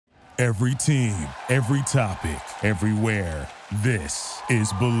Every team, every topic, everywhere. This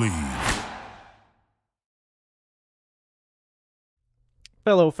is Believe.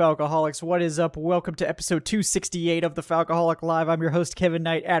 Fellow Falcoholics, what is up? Welcome to episode 268 of the Falcoholic Live. I'm your host, Kevin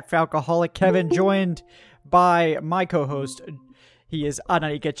Knight at Falcoholic. Kevin, joined by my co-host. He is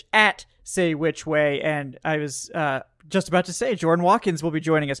Adnan Ikic at Say Which Way, and I was just about to say Jordan Watkins will be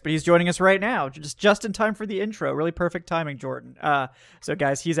joining us, but he's joining us right now, just in time for the intro. Really perfect timing, Jordan. So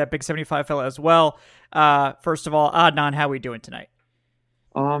guys, he's at Big 75 Fella as well. First of all, Adnan, how are we doing tonight?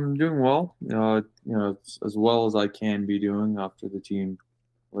 I'm doing well. As well as I can be doing after the team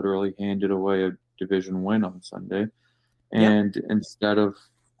literally handed away a division win on Sunday. And instead of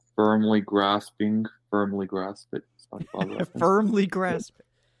firmly grasping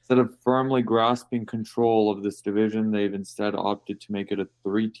control of this division, they've instead opted to make it a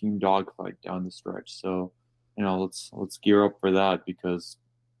 3-team dogfight down the stretch. So, let's gear up for that because,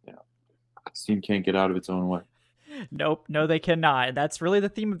 this team can't get out of its own way. Nope, no, they cannot. That's really the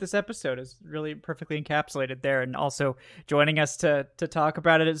theme of this episode, is really perfectly encapsulated there. And also joining us to talk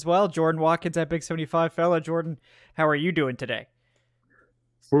about it as well, Jordan Watkins at Big 75 Fella. Jordan, how are you doing today?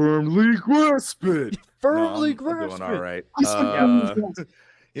 Firmly grasp it. I'm doing all right.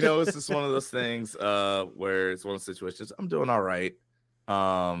 It's just one of those things where it's one of those situations. I'm doing all right.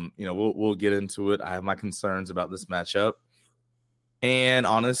 We'll get into it. I have my concerns about this matchup. And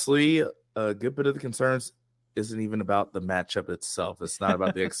honestly, a good bit of the concerns isn't even about the matchup itself. It's not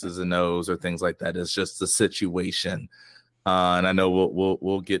about the X's and O's or things like that. It's just the situation. And I know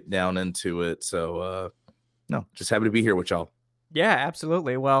we'll get down into it. So just happy to be here with y'all. Yeah,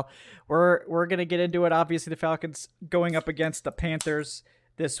 absolutely. Well, we're going to get into it. Obviously, the Falcons going up against the Panthers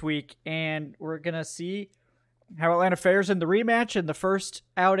this week, and we're going to see how Atlanta fares in the rematch. In the first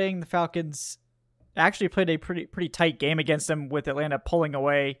outing, the Falcons actually played a pretty tight game against them, with Atlanta pulling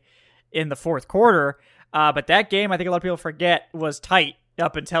away in the fourth quarter. But that game, I think a lot of people forget, was tight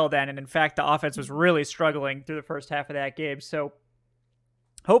up until then. And in fact, the offense was really struggling through the first half of that game. So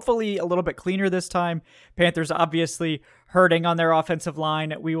hopefully a little bit cleaner this time. Panthers obviously hurting on their offensive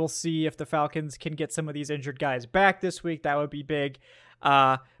line. We will see if the Falcons can get some of these injured guys back this week. That would be big.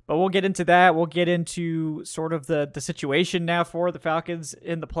 But we'll get into that. We'll get into sort of the situation now for the Falcons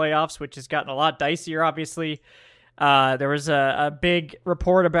in the playoffs, which has gotten a lot dicier, obviously. There was a big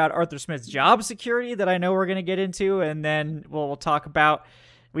report about Arthur Smith's job security that I know we're going to get into, and then we'll talk about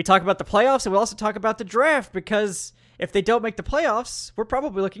the playoffs, and we'll also talk about the draft, because if they don't make the playoffs, we're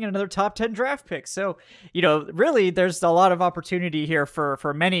probably looking at another top 10 draft pick. So, really there's a lot of opportunity here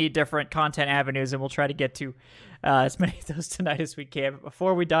for many different content avenues, and we'll try to get to as many of those tonight as we can. But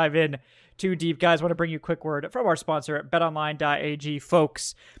before we dive in too deep, guys, I want to bring you a quick word from our sponsor at betonline.ag.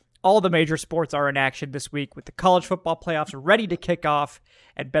 Folks, all the major sports are in action this week, with the college football playoffs ready to kick off,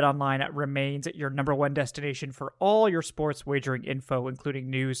 and BetOnline remains your number one destination for all your sports wagering info,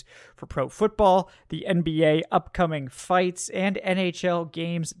 including news for pro football, the NBA, upcoming fights, and NHL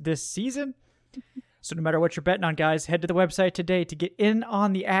games this season. So no matter what you're betting on, guys, head to the website today to get in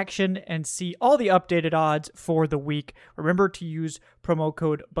on the action and see all the updated odds for the week. Remember to use promo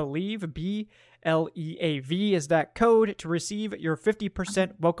code BELIEVE, BLEAV is that code, to receive your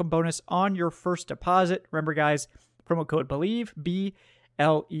 50% welcome bonus on your first deposit. Remember, guys, promo code BELIEVE,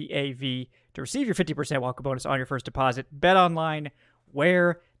 BLEAV, to receive your 50% welcome bonus on your first deposit. Bet online,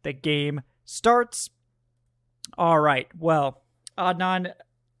 where the game starts. All right, well, Adnan,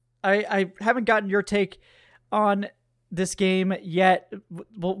 I haven't gotten your take on this game yet.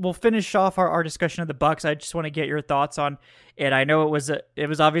 We'll finish off our discussion of the Bucs. I just want to get your thoughts on it. I know it was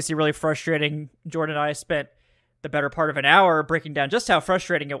obviously really frustrating. Jordan and I spent the better part of an hour breaking down just how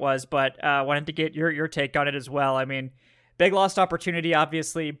frustrating it was, but wanted to get your take on it as well. I mean, big lost opportunity,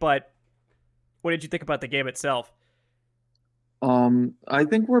 obviously, but what did you think about the game itself? I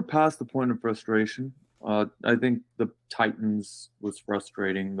think we're past the point of frustration. I think the Titans was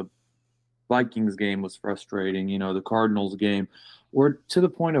frustrating. The Vikings game was frustrating. The Cardinals game. We're to the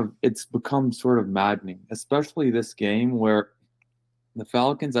point of it's become sort of maddening, especially this game where the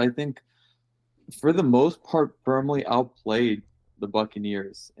Falcons, I think, for the most part, firmly outplayed the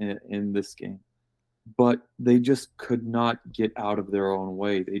Buccaneers in this game. But they just could not get out of their own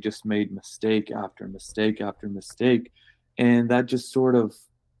way. They just made mistake after mistake after mistake. And that just sort of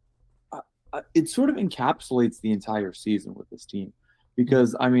encapsulates the entire season with this team,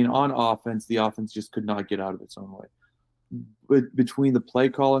 because on offense, the offense just could not get out of its own way. But between the play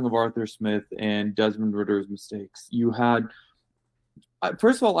calling of Arthur Smith and Desmond Ridder's mistakes, you had,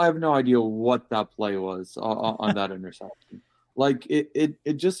 first of all, I have no idea what that play was on that interception. Like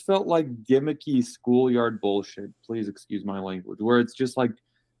it just felt like gimmicky schoolyard bullshit. Please excuse my language, where it's just like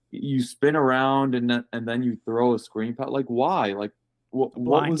you spin around and then you throw a screen pass. Like, why? Like, what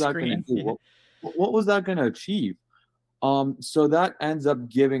was that going to do? Yeah. What was that going to achieve? So that ends up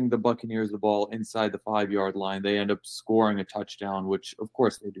giving the Buccaneers the ball inside the 5-yard line. They end up scoring a touchdown, which of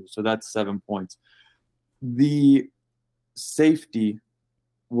course they do. So that's 7 points. The safety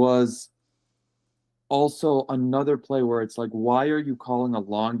was also another play where it's like, why are you calling a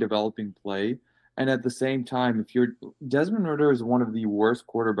long developing play? And at the same time, Desmond Ridder is one of the worst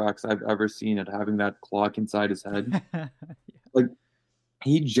quarterbacks I've ever seen at having that clock inside his head. Like,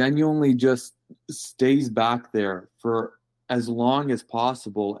 he genuinely just stays back there for as long as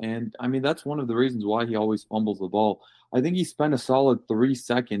possible. And I mean, that's one of the reasons why he always fumbles the ball. I think he spent a solid 3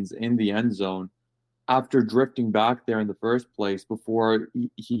 seconds in the end zone after drifting back there in the first place before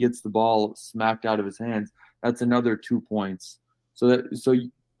he gets the ball smacked out of his hands. That's another 2 points. So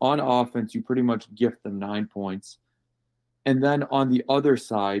on offense, you pretty much gift them 9 points. And then on the other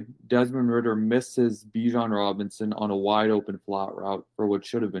side, Desmond Ridder misses Bijan Robinson on a wide open flat route for what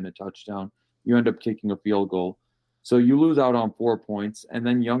should have been a touchdown. You end up kicking a field goal. So you lose out on 4 points. And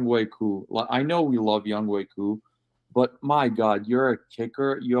then Younghoe Koo. I know we love Younghoe Koo, but my God, you're a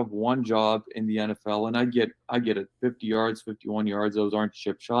kicker. You have one job in the NFL, and I get it. 50 yards, 51 yards, those aren't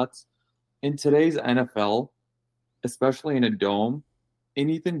chip shots. In today's NFL, especially in a dome,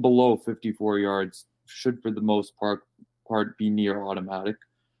 anything below 54 yards should, for the most part, be near automatic.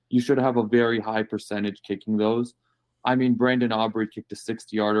 You should have a very high percentage kicking those. I mean, Brandon Aubrey kicked a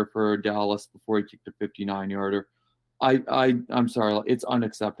 60-yarder for Dallas before he kicked a 59-yarder. I'm sorry, it's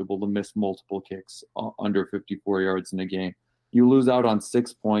unacceptable to miss multiple kicks under 54 yards in a game. You lose out on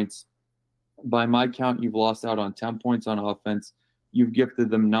 6 points. By my count, you've lost out on 10 points on offense. You've gifted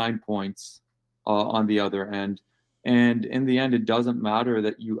them 9 points on the other end. And in the end, it doesn't matter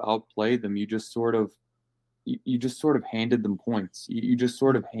that you outplayed them. You just sort of handed them points. You just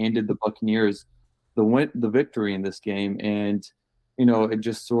sort of handed the Buccaneers the victory in this game. And, it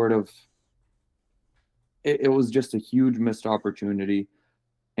just sort of, it was just a huge missed opportunity.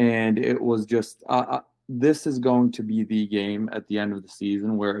 And it was just, this is going to be the game at the end of the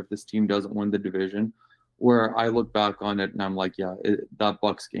season where if this team doesn't win the division, where I look back on it and I'm like, yeah, that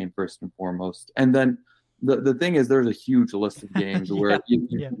Bucs game first and foremost. And then the thing is, there's a huge list of games where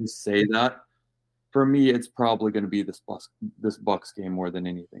you say that. For me, it's probably going to be this Bucs game more than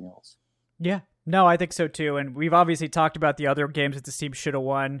anything else. Yeah, no, I think so too. And we've obviously talked about the other games that this team should have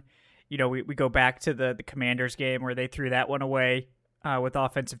won. We go back to the Commanders game where they threw that one away with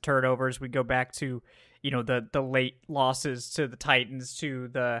offensive turnovers. We go back to, the late losses to the Titans, to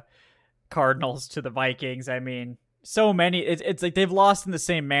the Cardinals, to the Vikings. I mean, so many. It's like they've lost in the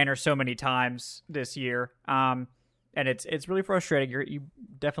same manner so many times this year. And it's really frustrating. You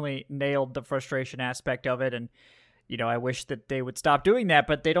definitely nailed the frustration aspect of it. And, I wish that they would stop doing that,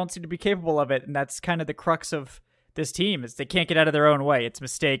 but they don't seem to be capable of it. And that's kind of the crux of this team, is they can't get out of their own way. It's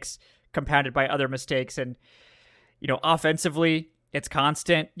mistakes compounded by other mistakes. And, offensively, it's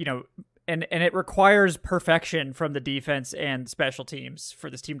constant, and it requires perfection from the defense and special teams for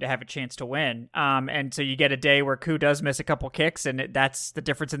this team to have a chance to win. And so you get a day where Koo does miss a couple kicks, and that's the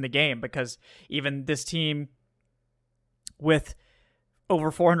difference in the game, because even this team with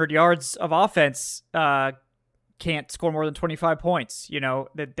over 400 yards of offense can't score more than 25 points.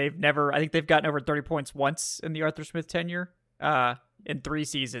 That I think they've gotten over 30 points once in the Arthur Smith tenure in 3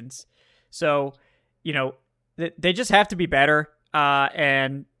 seasons. So, they just have to be better.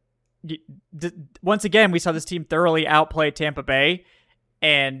 And once again, we saw this team thoroughly outplay Tampa Bay,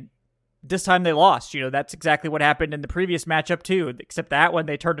 and this time they lost. That's exactly what happened in the previous matchup too, except that one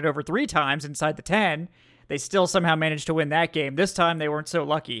they turned it over 3 times inside the 10. They still somehow managed to win that game. This time they weren't so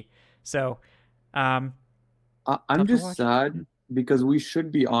lucky. So I'm just sad because we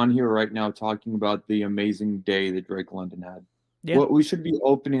should be on here right now talking about the amazing day that Drake London had. Yeah. We should be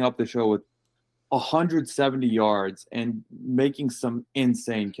opening up the show with 170 yards and making some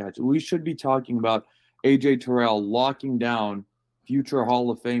insane catches. We should be talking about A.J. Terrell locking down future Hall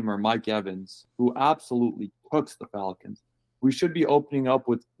of Famer Mike Evans, who absolutely cooks the Falcons. We should be opening up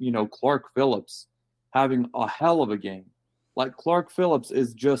with, Clark Phillips having a hell of a game. Like, Clark Phillips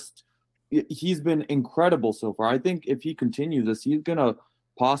is just, he's been incredible so far. I think if he continues this, he's going to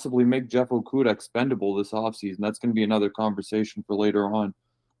possibly make Jeff Okudah expendable this offseason. That's going to be another conversation for later on.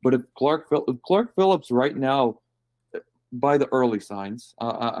 But if Clark Phillips right now, by the early signs,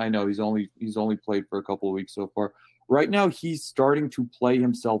 I know he's only played for a couple of weeks so far. Right now, he's starting to play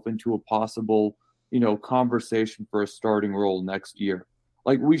himself into a possible, conversation for a starting role next year.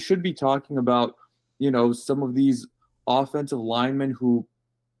 Like, we should be talking about, some of these offensive linemen who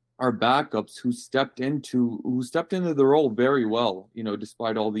our backups who stepped into the role very well,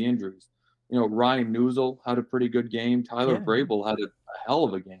 despite all the injuries. Ryan Newsel had a pretty good game. Tyler Vrabel had a hell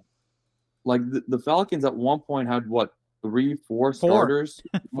of a game. Like the Falcons at one point had four starters,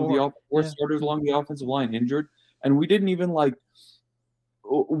 four starters along the offensive line injured, and we didn't even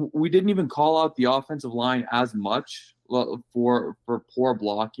call out the offensive line as much for poor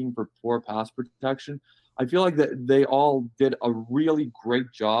blocking, for poor pass protection. I feel like that they all did a really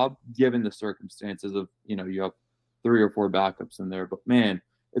great job given the circumstances of, you have 3 or 4 backups in there. But man,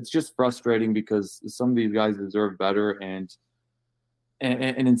 it's just frustrating because some of these guys deserve better, and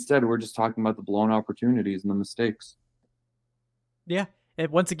instead we're just talking about the blown opportunities and the mistakes. Yeah.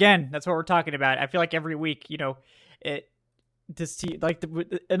 Once again, that's what we're talking about. I feel like every week, enough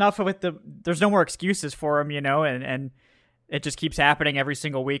of it. There's no more excuses for him, and it just keeps happening every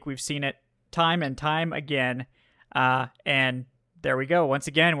single week. We've seen it time and time again. And there we go. Once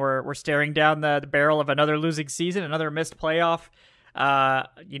again, we're staring down the barrel of another losing season, another missed playoff.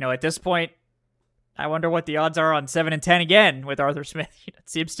 At this point, I wonder what the odds are on 7-10 again with Arthur Smith. It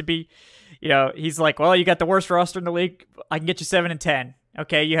seems to be, he's like, well, you got the worst roster in the league. I can get you 7-10.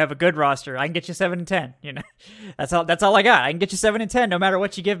 Okay, you have a good roster. I can get you 7-10. That's all I got. I can get you 7-10 no matter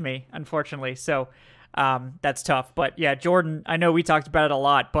what you give me, unfortunately. So that's tough. But yeah, Jordan, I know we talked about it a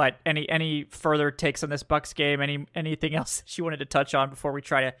lot, but any further takes on this Bucs game? Anything else that you wanted to touch on before we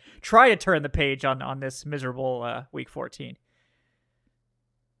try to turn the page on this miserable week 14?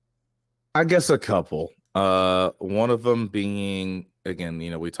 I guess a couple. One of them being, again,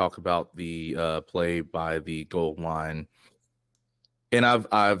 we talk about the play by the goal line. And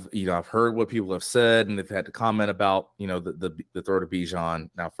I've heard what people have said, and they've had to comment about, the throw to Bijan.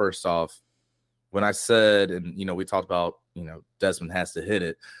 Now, first off, when I said, and, we talked about, Desmond has to hit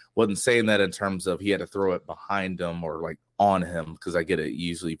it, wasn't saying that in terms of he had to throw it behind him or like on him, because I get it.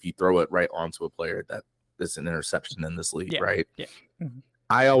 Usually if you throw it right onto a player, that's an interception in this league, right? Yeah. Mm-hmm.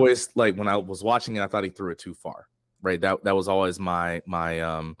 I always, when I was watching it, I thought he threw it too far, right? That was always my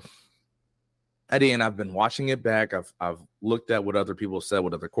idea, and I've been watching it back. I've looked at what other people have said,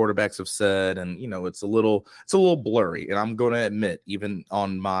 what other quarterbacks have said, and it's a little blurry. And I'm going to admit, even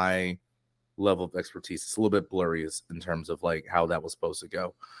on my level of expertise, it's a little bit blurry in terms of how that was supposed to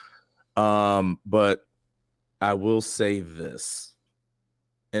go. But I will say this,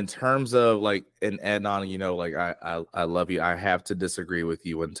 in terms of and Adnan, I love you. I have to disagree with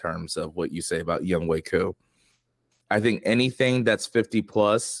you in terms of what you say about Younghoe Koo. I think anything that's 50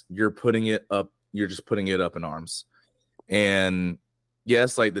 plus, you're putting it up. You're just putting it up in arms. And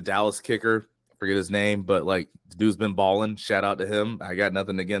yes, the Dallas kicker, forget his name, but the dude's been balling. Shout out to him. I got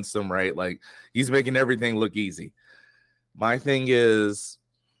nothing against him, right? He's making everything look easy. My thing is,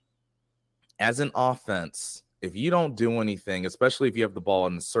 as an offense, if you don't do anything, especially if you have the ball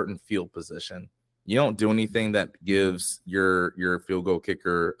in a certain field position, you don't do anything that gives your field goal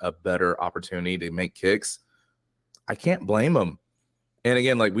kicker a better opportunity to make kicks, I can't blame him. And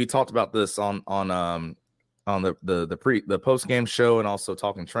again, we talked about this on the post game show, and also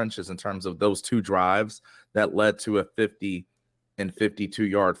talking trenches in terms of those 2 drives that led to a 50 and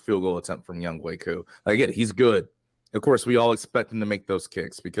 52-yard field goal attempt from Younghoe Koo. Again, he's good. Of course, we all expect him to make those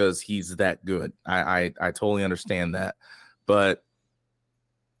kicks because he's that good. I totally understand that, but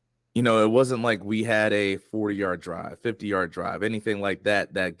it wasn't like we had a 40-yard drive, 50-yard drive, anything like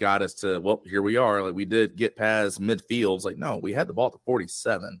that got us to, well, here we are. We did get past midfield. No, we had the ball at the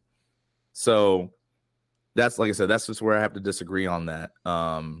 47. So that's, like I said, that's just where I have to disagree on that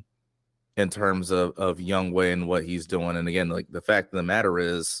in terms of Younghoe and what he's doing. And again, the fact of the matter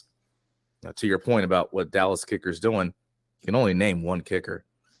is, to your point about what Dallas kicker's doing, you can only name one kicker.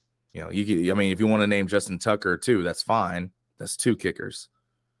 If you want to name Justin Tucker too, that's fine. That's 2 kickers.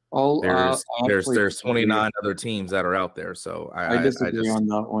 There's 29 other teams that are out there, so I disagree on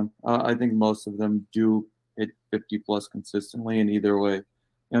that one. I think most of them do hit 50 plus consistently, and either way,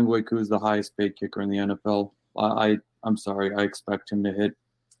 Younghoe Koo is the highest paid kicker in the NFL. I'm sorry, I expect him to hit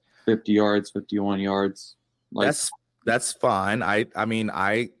 50 yards, 51 yards. That's fine. I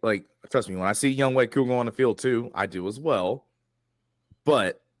trust me, when I see Younghoe Koo go on the field too, I do as well.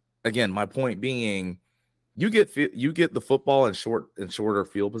 But again, my point being, you get the football in shorter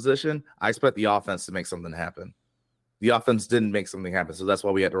field position, I expect the offense to make something happen. The offense didn't make something happen, so that's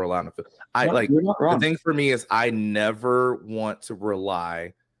why we had to rely on the field. The thing for me is I never want to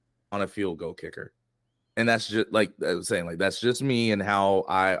rely on a field goal kicker. And that's just I was saying, that's just me and how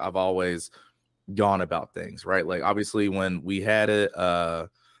I've always gone about things, right? Obviously when we had it,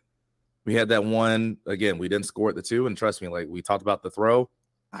 we had that one, again, we didn't score at the 2, and trust me, we talked about the throw.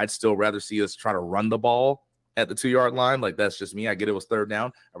 I'd still rather see us try to run the ball at the 2-yard line. Like, that's just me. I get it was third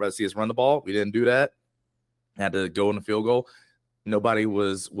down. I'd rather see us run the ball. We didn't do that. Had to go in the field goal. Nobody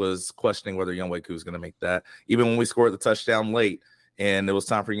was questioning whether Younghoe Koo was going to make that. Even when we scored the touchdown late and it was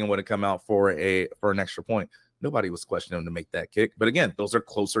time for Younghoe to come out for an extra point, nobody was questioning him to make that kick. But again, those are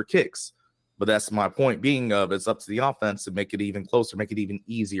closer kicks. But that's my point being of it's up to the offense to make it even closer, make it even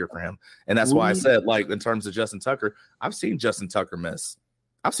easier for him. And that's why I said, like, in terms of Justin Tucker, I've seen Justin Tucker miss.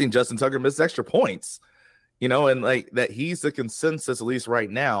 I've seen Justin Tucker miss extra points, and like that he's the consensus, at least right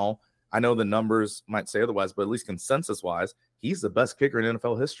now. I know the numbers might say otherwise, but at least consensus-wise, he's the best kicker in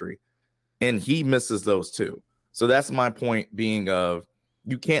NFL history. And he misses those too. So that's my point being of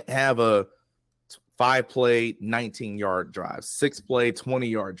you can't have a 5-play, 19-yard drive, 6-play,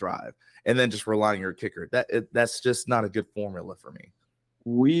 20-yard drive, and then just rely on your kicker. That's just not a good formula for me.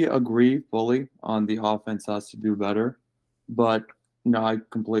 We agree fully on the offense has to do better, but no, I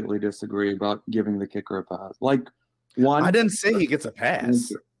completely disagree about giving the kicker a pass. I didn't say he gets a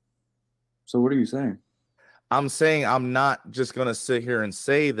pass. So what are you saying? I'm saying I'm not just going to sit here and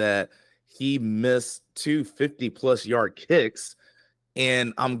say that he missed 2 50-plus yard kicks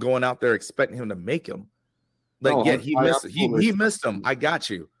and I'm going out there expecting him to make them. He missed them. I got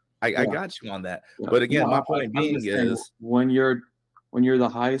you. I got you on that. Yeah. But again, my point being is when you're the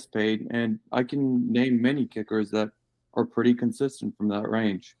highest paid, and I can name many kickers that are pretty consistent from that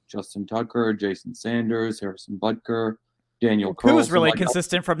range. Justin Tucker, Jason Sanders, Harrison Butker, Daniel Carlson. Who's really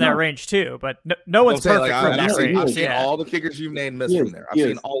consistent from that range too, but no one's perfect from that range. I've seen all the kickers you've named miss from there. I've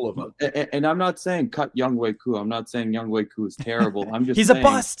seen all of them. And I'm not saying cut Younghoe Koo. I'm not saying Younghoe Koo is terrible. I'm just he's saying, a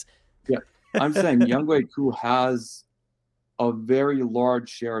bust. Yeah, I'm saying Younghoe Koo has a very large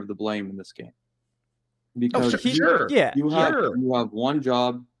share of the blame in this game because you have one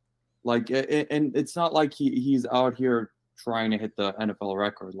job, and it's not like he's out here trying to hit the NFL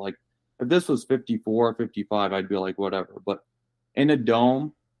record. Like, if this was 54, 55, I'd be like, whatever. But in a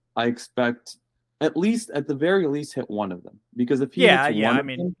dome, I expect at the very least, hit one of them. Because if he hits one of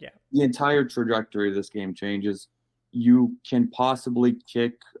them, the entire trajectory of this game changes. You can possibly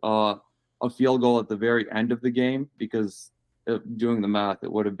kick a field goal at the very end of the game because doing the math,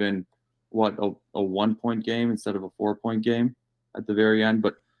 it would have been, a 1-point game instead of a 4-point game at the very end.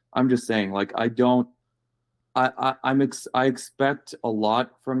 But I'm just saying, I expect a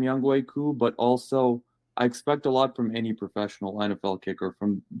lot from Younghoe Koo, but also I expect a lot from any professional NFL kicker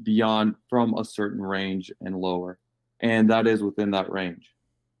from a certain range and lower, and that is within that range.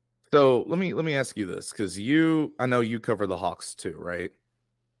 So let me ask you this, because I know you cover the Hawks too, right?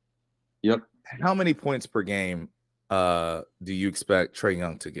 Yep. How many points per game do you expect Trae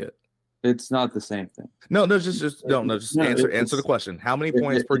Young to get? It's not the same thing. Answer the question. How many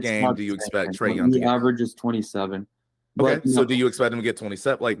points per game do you expect Trae Young to get? The average is 27. Okay, so do you expect him to get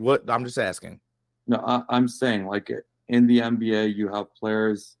 27? Like, what? I'm just asking. No, I'm saying, in the NBA, you have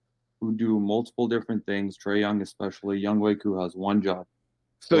players who do multiple different things. Trae Young, especially. Younghoe Koo has one job.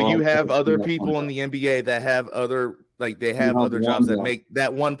 So you have other people in the NBA that have other jobs that make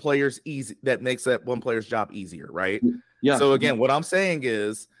that one player's job easier, right? Yeah. So again, what I'm saying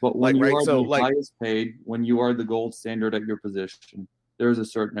is, but when you are the highest paid, when you are the gold standard at your position, there's a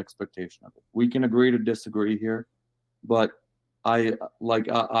certain expectation of it. We can agree to disagree here, but I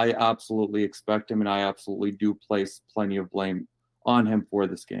absolutely expect him, and I absolutely do place plenty of blame on him for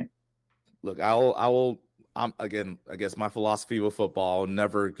this game. Look, I guess my philosophy with football,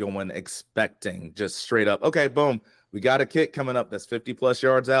 never going expecting, just straight up, okay, boom, we got a kick coming up that's 50+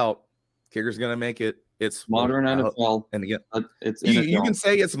 yards out. Kicker's gonna make it. It's modern NFL, and again, it's you can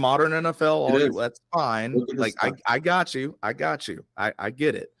say it's modern NFL. That's fine. I got you. I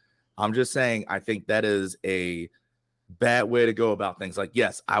get it. I'm just saying I think that is a bad way to go about things. Like,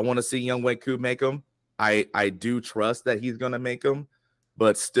 yes, I want to see Younghoe Koo make them. I do trust that he's gonna make them,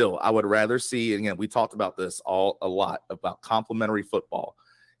 but still, I would rather see. And again, we talked about this a lot about complementary football.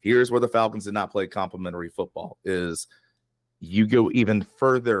 Here's where the Falcons did not play complementary football: is you go even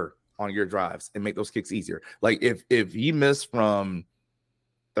further on your drives and make those kicks easier. Like if he missed from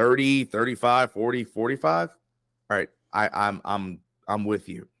 30, 35, 40, 45, all right, I'm with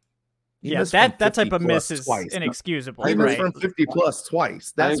you. That type of miss is inexcusable. He missed from 50+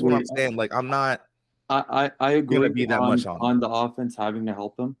 twice. That's what I'm saying. Like, I'm not I agree gonna be that much on the offense having to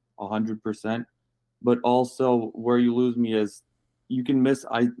help him 100%. But also where you lose me is you can miss.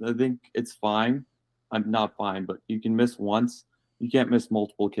 I think it's fine. I'm not fine, but you can miss once. You can't miss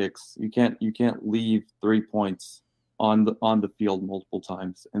multiple kicks. You can't leave 3 points on the field multiple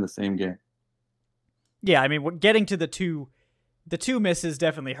times in the same game. Yeah, I mean, getting to the two misses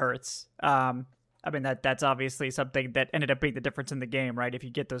definitely hurts. I mean, that's obviously something that ended up being the difference in the game, right? If you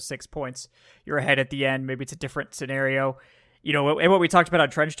get those 6 points, you're ahead at the end. Maybe it's a different scenario. And what we talked about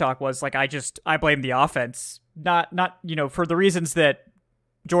on Trench Talk was like, I blame the offense, not, for the reasons that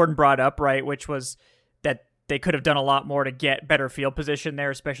Jordan brought up, right? Which was that they could have done a lot more to get better field position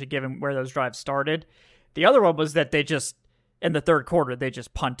there, especially given where those drives started. The other one was that they just, in the third quarter, they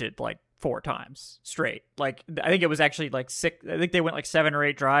just punted like 4 times straight. Like, I think it was actually like 6. I think they went like 7 or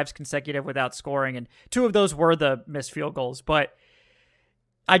 8 drives consecutive without scoring, and 2 of those were the missed field goals. But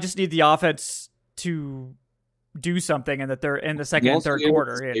I just need the offense to do something in the second and third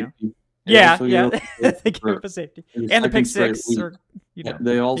quarter. Yeah. They gave up a safety and the pick 6.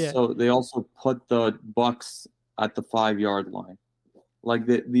 They also put the Bucks at the 5-yard line. Like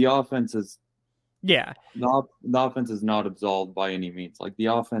the offense is. Yeah. The offense is not absolved by any means. Like the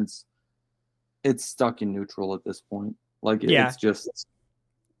offense, it's stuck in neutral at this point. Like it's just.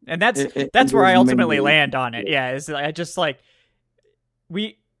 And that's where I ultimately land on it. Yeah, is I just like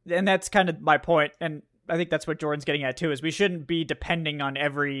and that's kind of my point, and I think that's what Jordan's getting at too. Is we shouldn't be depending on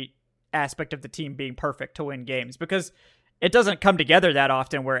every aspect of the team being perfect to win games, because it doesn't come together that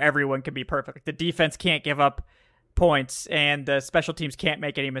often where everyone can be perfect. The defense can't give up points, and the special teams can't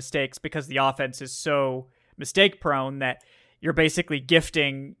make any mistakes because the offense is so mistake prone that you're basically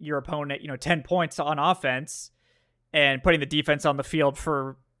gifting your opponent 10 points on offense and putting the defense on the field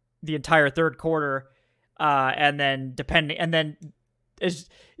for the entire third quarter, and then it's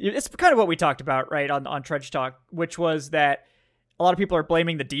kind of what we talked about right on Trench Talk, which was that a lot of people are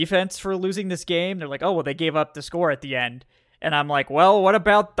blaming the defense for losing this game. They're like, oh well, they gave up the score at the end. And I'm like, well, what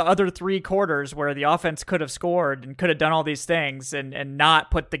about the other 3 quarters where the offense could have scored and could have done all these things and not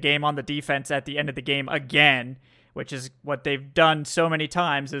put the game on the defense at the end of the game again, which is what they've done so many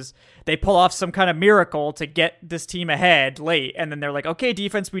times, is they pull off some kind of miracle to get this team ahead late. And then they're like, okay,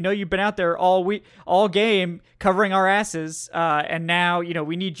 defense, we know you've been out there all game covering our asses. And now,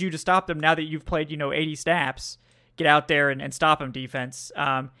 we need you to stop them now that you've played, 80 snaps. Get out there and stop them, defense.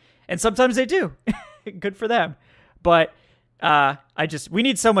 And sometimes they do. Good for them. But we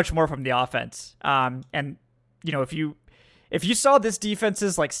need so much more from the offense. And if you saw this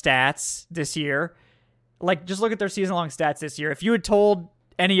defense's like stats this year, like just look at their season long stats this year. If you had told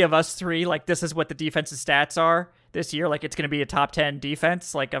any of us 3, like this is what the defense's stats are this year, like it's going to be a top 10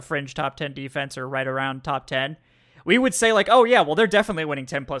 defense, like a fringe top 10 defense or right around top 10, we would say like, oh yeah, well they're definitely winning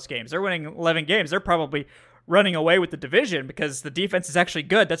 10 plus games. They're winning 11 games. They're probably running away with the division because the defense is actually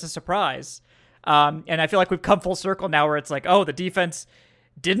good. That's a surprise. And I feel like we've come full circle now where it's like, oh, the defense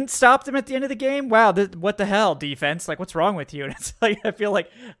didn't stop them at the end of the game. Wow, what the hell, defense? Like, what's wrong with you? And it's like, I feel like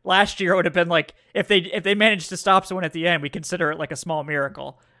last year it would have been like, if they managed to stop someone at the end, we consider it like a small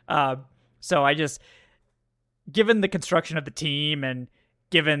miracle. So I just, given the construction of the team and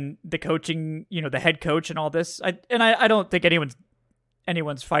given the coaching, the head coach and all this, I don't think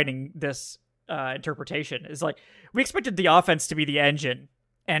anyone's fighting this interpretation. Is like, we expected the offense to be the engine,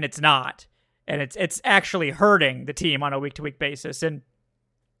 and it's not. And it's actually hurting the team on a week-to-week basis. And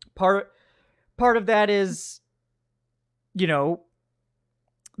part of that is,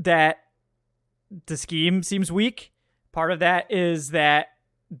 that the scheme seems weak. Part of that is that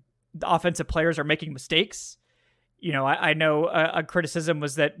the offensive players are making mistakes. I know a criticism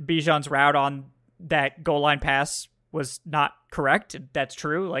was that Bijan's route on that goal line pass was not correct. That's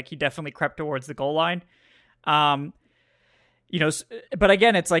true. Like, he definitely crept towards the goal line. But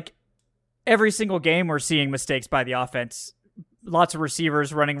again, it's like, every single game we're seeing mistakes by the offense. Lots of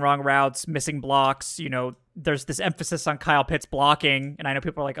receivers running wrong routes, missing blocks. There's this emphasis on Kyle Pitts blocking, and I know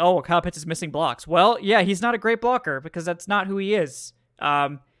people are like, oh, well, Kyle Pitts is missing blocks. Well, yeah, he's not a great blocker because that's not who he is.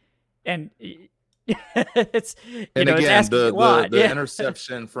 And it's it's asking a lot. The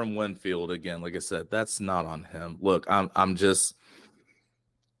interception from Winfield, again, like I said, that's not on him. Look, I'm just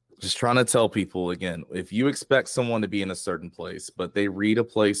trying to tell people, again, if you expect someone to be in a certain place, but they read a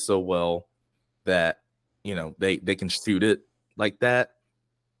place so well that, they can shoot it like that,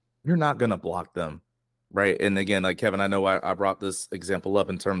 you're not going to block them, right? And again, like Kevin, I know I brought this example up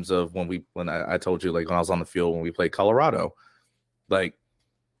in terms of when I told you, like when I was on the field when we played Colorado, like,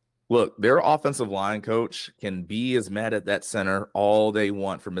 look, their offensive line coach can be as mad at that center all they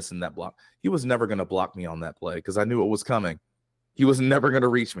want for missing that block. He was never going to block me on that play because I knew it was coming. He was never going to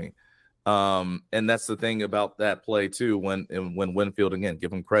reach me. And that's the thing about that play too. When Winfield, again,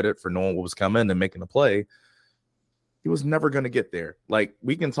 give him credit for knowing what was coming and making a play, he was never going to get there. Like,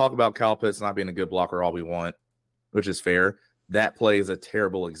 we can talk about Kyle Pitts not being a good blocker all we want, which is fair. That play is a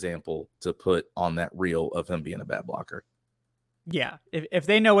terrible example to put on that reel of him being a bad blocker. Yeah, if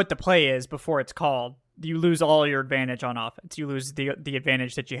they know what the play is before it's called, you lose all your advantage on offense. You lose the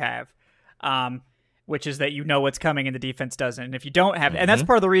advantage that you have. which is that you know what's coming and the defense doesn't. And if you don't have, and that's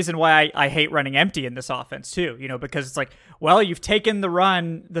part of the reason why I hate running empty in this offense too, because it's like, well, you've taken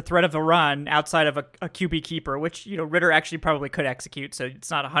the threat of the run outside of a QB keeper, which, Ritter actually probably could execute. So it's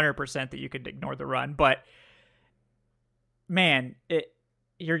not 100% that you could ignore the run, but man,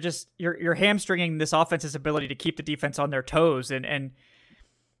 you're hamstringing this offense's ability to keep the defense on their toes. And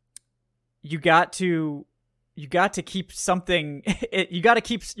you got to keep something. You got to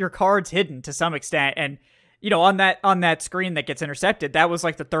keep your cards hidden to some extent. And on that screen that gets intercepted, that was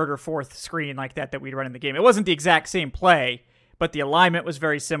like the third or fourth screen like that we'd run in the game. It wasn't the exact same play, but the alignment was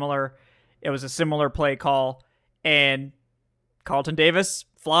very similar. It was a similar play call, and Carlton Davis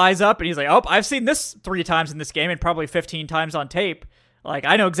flies up and he's like, "Oh, I've seen this 3 times in this game and probably 15 times on tape. Like,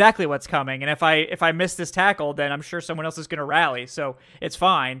 I know exactly what's coming. And if I miss this tackle, then I'm sure someone else is going to rally. So it's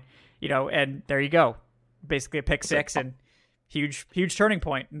fine." And there you go. Basically a pick 6 and huge turning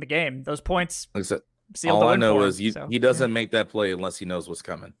point in the game. Those points sealed the win. All I know is him, he doesn't make that play unless he knows what's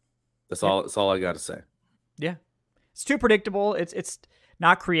coming. That's all I got to say. Yeah. It's too predictable. It's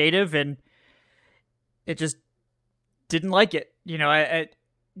not creative, and it just didn't like it.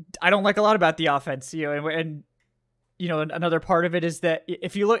 I don't like a lot about the offense, and another part of it is that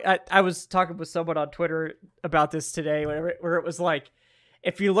if you look at, I was talking with someone on Twitter about this today, where it was like,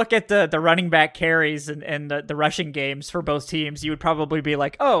 if you look at the running back carries and the rushing games for both teams, you would probably be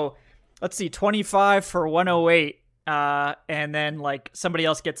like, oh, let's see, 25 for 108, and then like somebody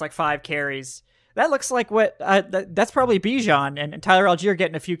else gets like 5 carries. That looks like that's probably Bijan and Tyler Algier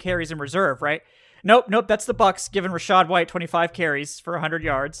getting a few carries in reserve, right? Nope, that's the Bucks giving Rachaad White 25 carries for 100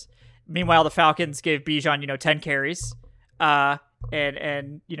 yards. Meanwhile, the Falcons gave Bijan 10 carries.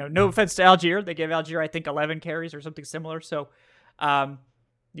 And no offense to Algier, they gave Algier I think 11 carries or something similar. So.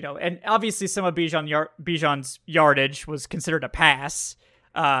 And obviously some of Bijan's yardage was considered a pass,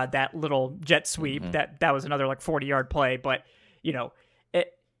 that little jet sweep, that was another like 40-yard play. But,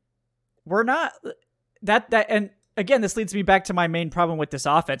 we're not that, and again, this leads me back to my main problem with this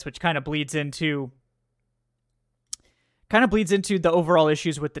offense, which kind of bleeds into the overall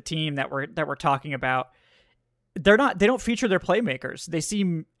issues with the team that we're talking about. They don't feature their playmakers. They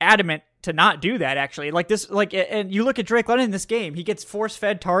seem adamant to not do that, actually. And you look at Drake London in this game, he gets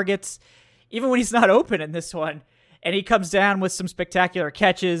force-fed targets even when he's not open in this one, and he comes down with some spectacular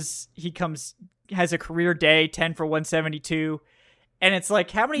catches. He has a career day, 10 for 172, and it's like,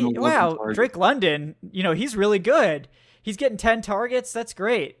 how many? Wow, Drake London, he's really good. He's getting 10 targets. That's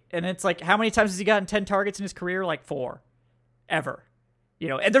great. And it's like, how many times has he gotten 10 targets in his career? Like 4, ever.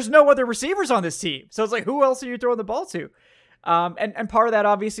 And there's no other receivers on this team. So it's like, who else are you throwing the ball to? And part of that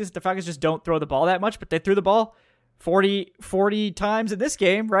obviously is that the Falcons just don't throw the ball that much, but they threw the ball 40 times in this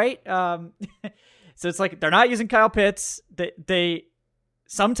game, right? So it's like, they're not using Kyle Pitts. They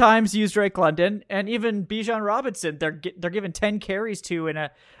sometimes use Drake London, and even Bijan Robinson, they're given 10 carries to in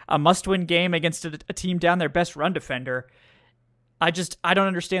a must-win game against a team down their best run defender. I don't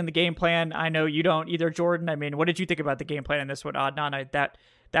understand the game plan. I know you don't either, Jordan. I mean, what did you think about the game plan in this one, Adnan?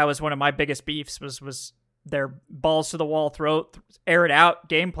 That was one of my biggest beefs was their balls to the wall, air it out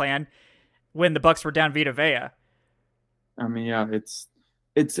game plan when the Bucks were down Vita Vea. I mean, yeah,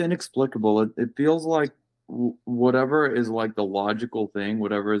 it's inexplicable. It feels like whatever is like the logical thing,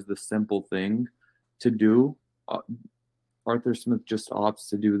 whatever is the simple thing to do, Arthur Smith just opts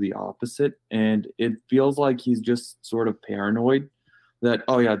to do the opposite, and it feels like he's just sort of paranoid that,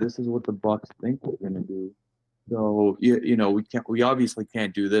 oh yeah, this is what the Bucks think we're going to do. So we obviously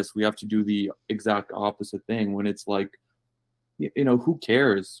can't do this. We have to do the exact opposite thing. When it's like, who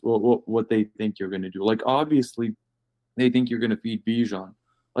cares what they think you're going to do? Like, obviously, they think you're going to feed Bijan.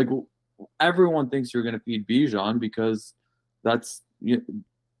 Like, everyone thinks you're going to feed Bijan because that's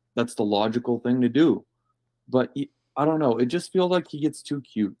the logical thing to do. But I don't know. It just feels like he gets too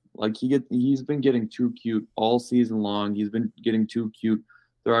cute. Like he's been getting too cute all season long. He's been getting too cute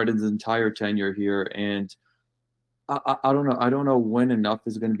throughout his entire tenure here. And I don't know. I don't know when enough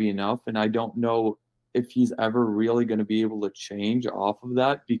is going to be enough. And I don't know if he's ever really going to be able to change off of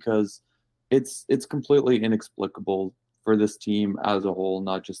that, because it's completely inexplicable for this team as a whole,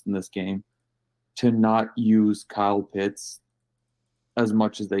 not just in this game, to not use Kyle Pitts as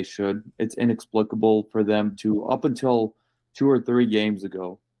much as they should. It's inexplicable for them to, up until 2 or 3 games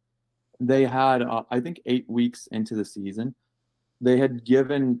ago, they had, I think 8 weeks into the season, they had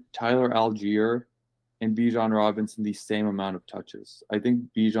given Tyler Algier and Bijan Robinson the same amount of touches. I think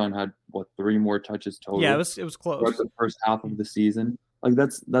Bijan had 3 more touches total. Yeah, it was close. Throughout the first half of the season. Like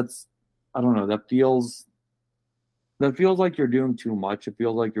that's I don't know. That feels like you're doing too much. It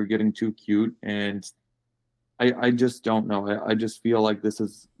feels like you're getting too cute, and I just don't know. I just feel like this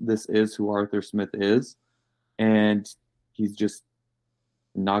is who Arthur Smith is, and he's just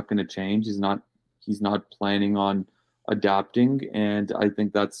not going to change. He's not planning on adapting, and I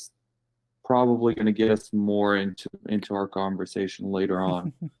think that's probably going to get us more into our conversation later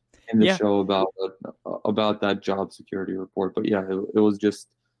on in the show about that job security report. But yeah, it was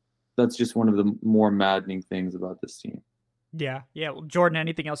that's just one of the more maddening things about this team. Yeah. Well, Jordan,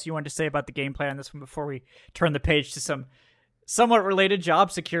 anything else you wanted to say about the game plan on this one before we turn the page to some somewhat related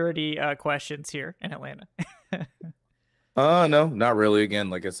job security questions here in Atlanta? No, not really. Again,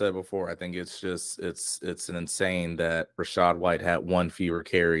 like I said before, I think it's just it's an insane that Rachaad White had one fewer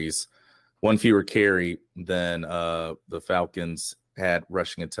carry than the Falcons had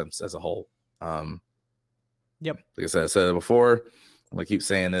rushing attempts as a whole. Yep. Like I said it before. I keep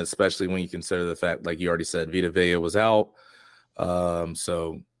saying it, especially when you consider the fact, like you already said, Vita Vea was out.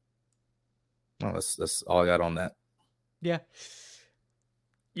 So that's all I got on that. Yeah.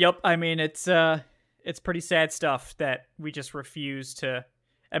 Yep. I mean, it's pretty sad stuff that we just refuse to.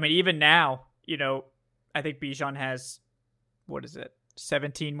 I mean, even now, I think Bijan has,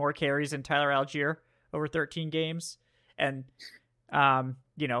 17 more carries than Tyler Algier over 13 games. And,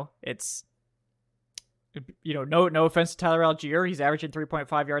 it's, no offense to Tyler Algier. He's averaging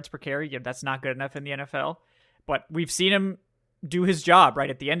 3.5 yards per carry. That's not good enough in the NFL. But we've seen him do his job, right?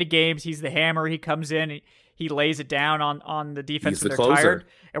 At the end of games, he's the hammer. He comes in, he lays it down on the defense when they're tired.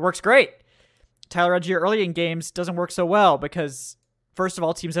 It works great. Tyler Algier early in games doesn't work so well because, first of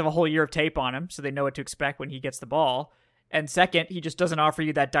all, teams have a whole year of tape on him, so they know what to expect when he gets the ball. And second, he just doesn't offer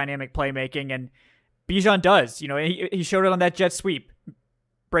you that dynamic playmaking, and Bijan does. He showed it on that jet sweep.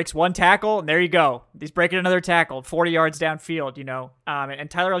 Breaks one tackle, and there you go. He's breaking another tackle, 40 yards downfield,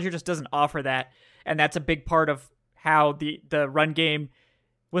 and Tyler Algier just doesn't offer that, and that's a big part of how the run game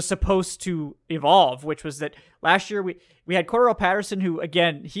was supposed to evolve, which was that last year we had Cordarrelle Patterson, who,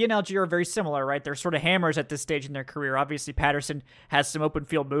 again, he and Algier are very similar, right? They're sort of hammers at this stage in their career. Obviously, Patterson has some open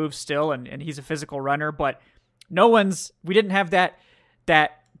field moves still, and he's a physical runner, but we didn't have that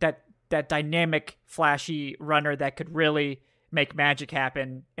dynamic, flashy runner that could really make magic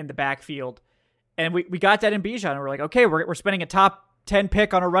happen in the backfield. And we got that in Bijan, and we're like, okay, we're spending a top 10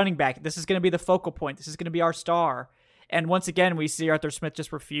 pick on a running back. This is going to be the focal point. This is going to be our star. And once again, we see Arthur Smith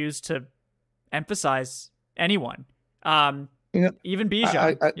just refuse to emphasize anyone, even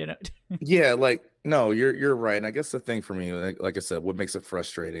Bijan. Yeah, no, you're right. And I guess the thing for me, like I said, what makes it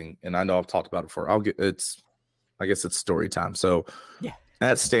frustrating, and I know I've talked about it before. I guess it's story time. So yeah,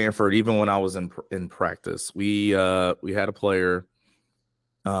 at Stanford, even when I was in practice, we had a player,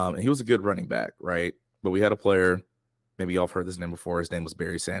 and he was a good running back, right? But we had a player. Maybe y'all have heard this name before. His name was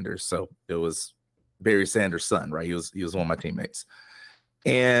Barry Sanders. So it was Barry Sanders' son, right? He was one of my teammates.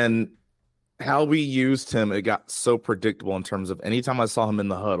 And how we used him, it got so predictable in terms of anytime I saw him in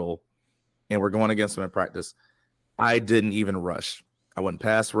the huddle and we're going against him in practice, I didn't even rush. I wouldn't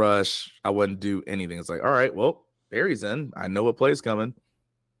pass rush. I wouldn't do anything. It's like, all right, well, Barry's in. I know what play's coming.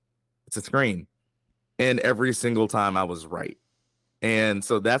 It's a screen. And every single time I was right. And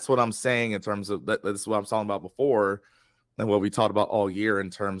so that's what I'm saying in terms of that. That's what I'm talking about before. And what we talked about all year in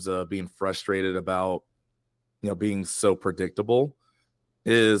terms of being frustrated about, being so predictable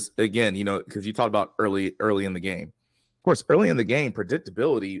is, again, because you talked about early in the game. Of course, early in the game,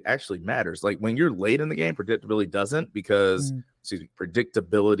 predictability actually matters. Like when you're late in the game, predictability doesn't because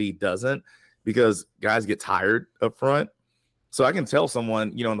guys get tired up front. So I can tell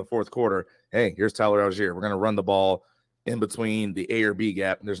someone, in the fourth quarter, hey, here's Tyler Algier. We're going to run the ball in between the A or B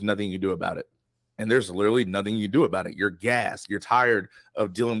gap, and there's nothing you do about it. And there's literally nothing you do about it. You're gassed. You're tired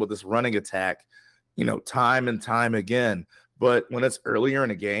of dealing with this running attack, time and time again. But when it's earlier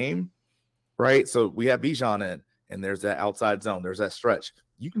in a game, right? So we have Bijan in, and there's that outside zone. There's that stretch.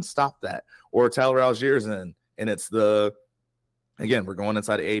 You can stop that. Or Tyler Algier's in, and it's we're going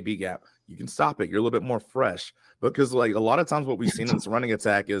inside the A-B gap. You can stop it. You're a little bit more fresh. Because, a lot of times what we've seen in this running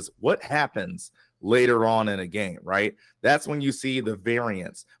attack is what happens later on in a game, right? That's when you see the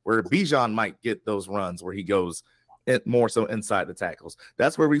variance where Bijan might get those runs where he goes more so inside the tackles.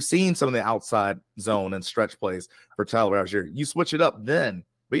 That's where we've seen some of the outside zone and stretch plays for Tyler Algier. You switch it up then.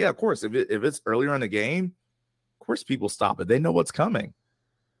 But yeah, of course, if it's earlier in the game, of course people stop it. They know what's coming.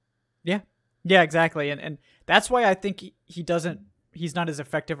 Yeah, exactly. And that's why I think he's not as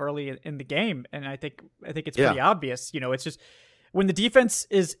effective early in the game. And I think it's pretty obvious. It's just when the defense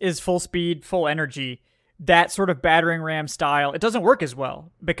is full speed, full energy, that sort of battering ram style, it doesn't work as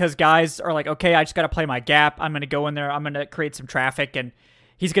well because guys are like, okay, I just got to play my gap. I'm going to go in there. I'm going to create some traffic. And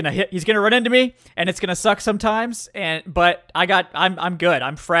he's gonna run into me, and it's gonna suck sometimes. But I'm good.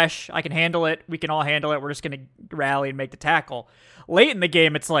 I'm fresh. I can handle it. We can all handle it. We're just gonna rally and make the tackle. Late in the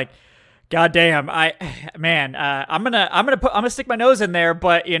game, it's like, God damn, I'm gonna stick my nose in there.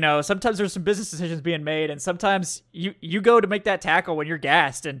 But sometimes there's some business decisions being made, and sometimes you go to make that tackle when you're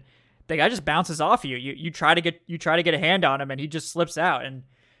gassed, and the guy just bounces off you. You try to get a hand on him, and he just slips out.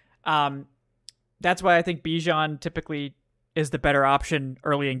 And that's why I think Bijan typically is the better option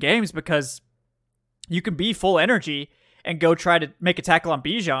early in games, because you can be full energy and go try to make a tackle on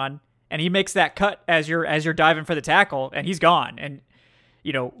Bijan, and he makes that cut as you're diving for the tackle, and he's gone. And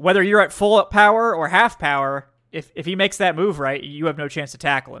whether you're at full power or half power, if he makes that move right, you have no chance to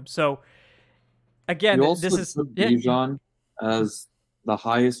tackle him. So again, this is Bijan as the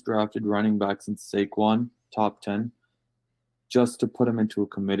highest drafted running back since Saquon, top 10, just to put him into a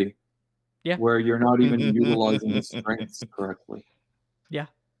committee. Yeah. Where you're not even utilizing his strengths correctly. Yeah.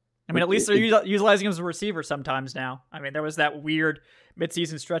 I mean, at least they're utilizing him as a receiver sometimes now. I mean, there was that weird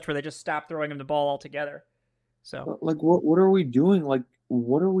midseason stretch where they just stopped throwing him the ball altogether. So, what are we doing?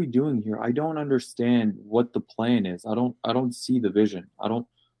 What are we doing here? I don't understand what the plan is. I don't see the vision. I don't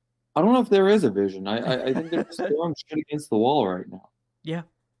know if there is a vision. I think they're just throwing shit against the wall right now. Yeah.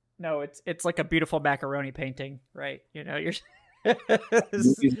 No, it's like a beautiful macaroni painting, right? You're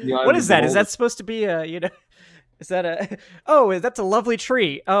what is that? Is that supposed to be is that that's a lovely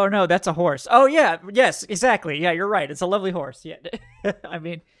tree. Oh no, that's a horse. Oh yeah, yes, exactly. Yeah, you're right. It's a lovely horse. Yeah. I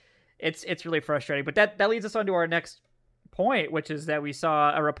mean, it's really frustrating. But that leads us on to our next point, which is that we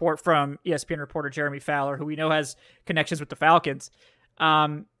saw a report from ESPN reporter Jeremy Fowler, who we know has connections with the Falcons,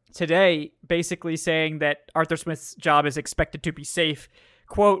 today, basically saying that Arthur Smith's job is expected to be safe,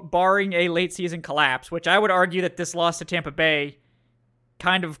 quote, barring a late season collapse, which I would argue that this loss to Tampa Bay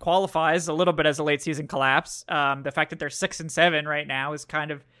kind of qualifies a little bit as a late season collapse. The fact that they're 6-7 right now is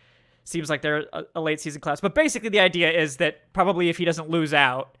kind of seems like they're a late season collapse. But basically the idea is that probably if he doesn't lose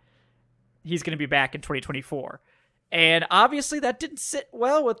out, he's going to be back in 2024. And obviously that didn't sit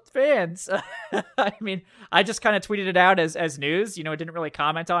well with fans. I mean, I just kind of tweeted it out as news, didn't really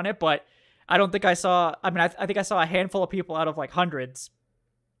comment on it, but I don't think I saw, I think I saw a handful of people out of like hundreds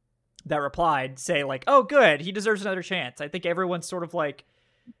that replied say like, oh, good, he deserves another chance. I think everyone's sort of like,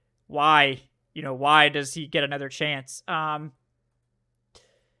 why does he get another chance? And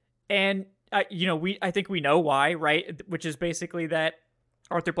I think we know why, right? Which is basically that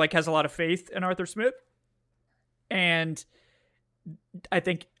Arthur Blank has a lot of faith in Arthur Smith. And I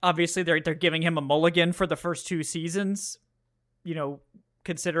think obviously they're giving him a mulligan for the first 2 seasons,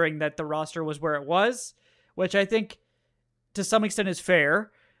 considering that the roster was where it was, which I think to some extent is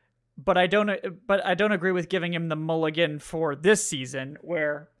fair. But I don't agree with giving him the mulligan for this season,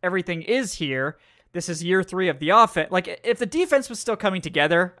 where everything is here. This is year 3 of the offense. Like, if the defense was still coming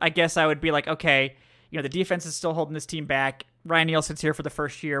together, I guess I would be like, okay, the defense is still holding this team back. Ryan Nielsen's here for the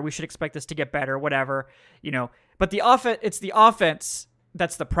first year. We should expect this to get better, whatever, But it's the offense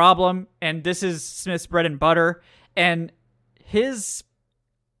that's the problem, and this is Smith's bread and butter. And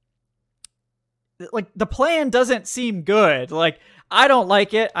the plan doesn't seem good. Like, I don't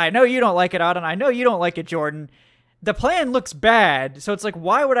like it. I know you don't like it, Auden. I know you don't like it, Jordan. The plan looks bad. So it's like,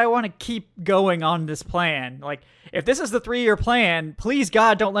 why would I want to keep going on this plan? Like, if this is the 3-year plan, please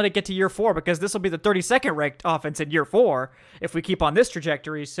God, don't let it get to year 4, because this will be the 32nd ranked offense in year 4 if we keep on this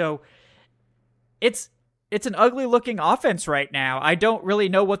trajectory. So it's an ugly looking offense right now. I don't really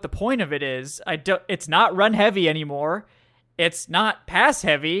know what the point of it is. It's not run heavy anymore. It's not pass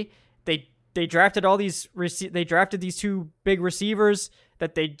heavy. They drafted they drafted these 2 big receivers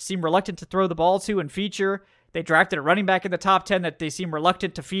that they seem reluctant to throw the ball to and feature. They drafted a running back in the top 10 that they seem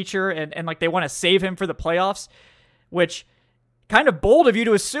reluctant to feature and like they want to save him for the playoffs, which kind of bold of you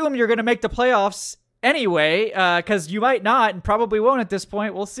to assume you're going to make the playoffs anyway, because you might not and probably won't at this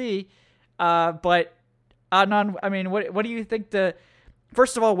point. We'll see. But Adnan, I mean, what do you think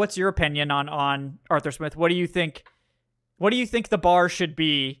first of all, what's your opinion on Arthur Smith? What do you think the bar should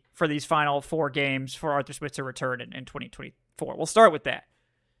be for these final 4 games for Arthur Smith to return in 2024? We'll start with that.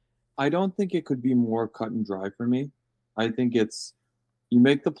 I don't think it could be more cut and dry for me. I think it's, you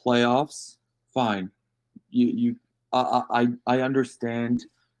make the playoffs, fine. I understand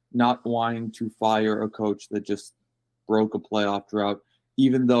not wanting to fire a coach that just broke a playoff drought,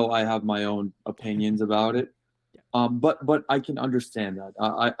 even though I have my own opinions about it. But I can understand that.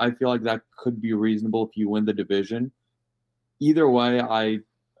 I feel like that could be reasonable if you win the division. Either way,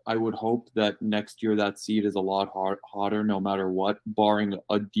 I would hope that next year that seed is a lot hotter no matter what, barring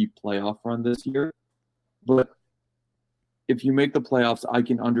a deep playoff run this year. But if you make the playoffs, I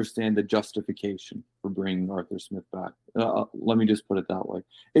can understand the justification for bringing Arthur Smith back. Let me just put it that way.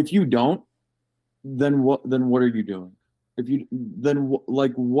 If you don't, then what are you doing? If you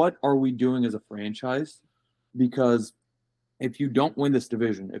what are we doing as a franchise? Because if you don't win this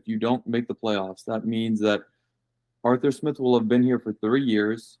division, if you don't make the playoffs, that means that Arthur Smith will have been here for 3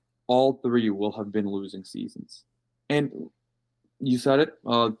 years. All 3 will have been losing seasons. And you said it,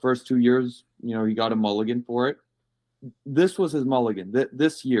 first 2 years, he got a mulligan for it. This was his mulligan.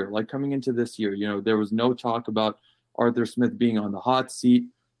 This year, like coming into this year, there was no talk about Arthur Smith being on the hot seat.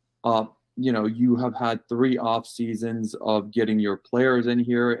 You have had 3 off seasons of getting your players in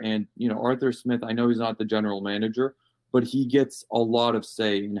here. And, Arthur Smith, I know he's not the general manager, but he gets a lot of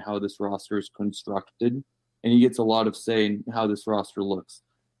say in how this roster is constructed. And he gets a lot of say in how this roster looks.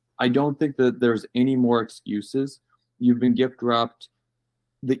 I don't think that there's any more excuses. You've been gift wrapped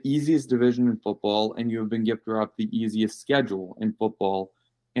the easiest division in football, and you have been gift wrapped the easiest schedule in football.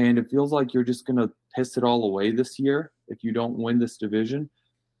 And it feels like you're just going to piss it all away this year if you don't win this division.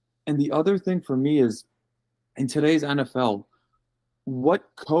 And the other thing for me is, in today's NFL, what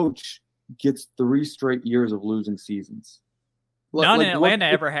coach gets 3 straight years of losing seasons? None in Atlanta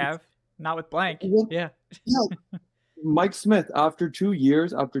ever have. Not with blank. Yeah. Mike Smith, after 2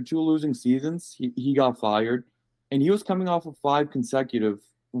 years, after 2 losing seasons, he got fired. And he was coming off of 5 consecutive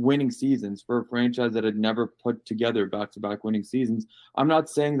winning seasons for a franchise that had never put together back-to-back winning seasons. I'm not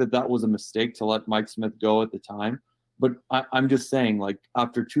saying that was a mistake to let Mike Smith go at the time, but I'm just saying,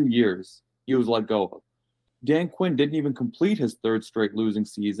 after 2 years, he was let go of. Dan Quinn didn't even complete his 3rd straight losing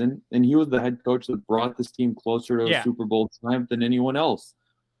season, and he was the head coach that brought this team closer to a Super Bowl triumph than anyone else.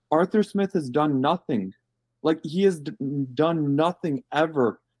 Arthur Smith has done nothing. He has done nothing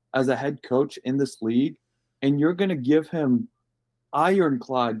ever as a head coach in this league, and you're going to give him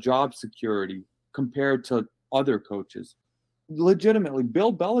ironclad job security compared to other coaches. Legitimately,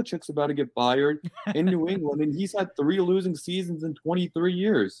 Bill Belichick's about to get fired in New England, and he's had 3 losing seasons in 23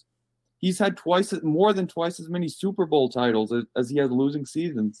 years. He's had more than twice as many Super Bowl titles as he has losing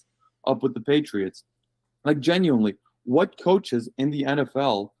seasons up with the Patriots. Genuinely, what coaches in the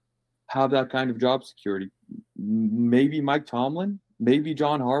NFL have that kind of job security? Maybe Mike Tomlin, maybe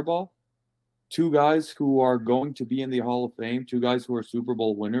John Harbaugh. 2 guys who are going to be in the Hall of Fame, 2 guys who are Super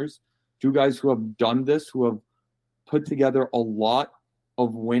Bowl winners, 2 guys who have done this, who have put together a lot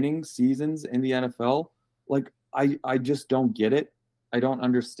of winning seasons in the NFL. I just don't get it. I don't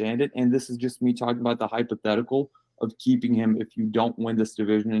understand it. And this is just me talking about the hypothetical of keeping him if you don't win this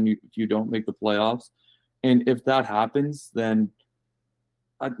division and if you don't make the playoffs. And if that happens, then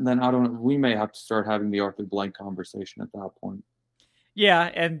I don't know. We may have to start having the Arthur Blank conversation at that point. Yeah,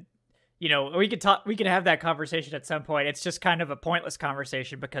 and we could have that conversation at some point. It's just kind of a pointless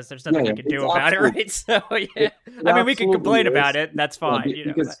conversation because there's nothing we can do about it, right? So we can complain about it. That's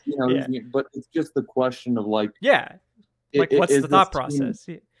fine. But it's just the question of what's the thought process?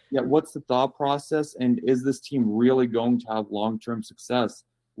 What's the thought process, and is this team really going to have long-term success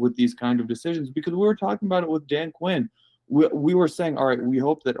with these kind of decisions? Because we were talking about it with Dan Quinn. We were saying, all right, we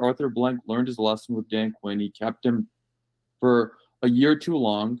hope that Arthur Blank learned his lesson with Dan Quinn. He kept him for a year too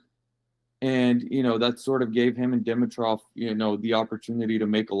long. And, that sort of gave him and Dimitrov, the opportunity to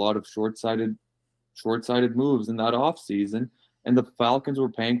make a lot of short-sighted moves in that offseason. And the Falcons were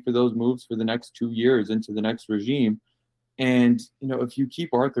paying for those moves for the next 2 years into the next regime. And, if you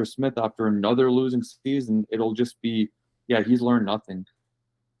keep Arthur Smith after another losing season, it'll just be, he's learned nothing.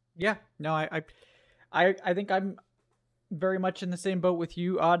 Yeah, no, I think I'm very much in the same boat with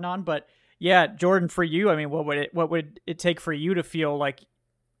you, Adnan. But yeah, Jordan, for you, what would it take for you to feel like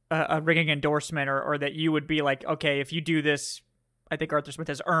a ringing endorsement, or that you would be like, okay, if you do this, I think Arthur Smith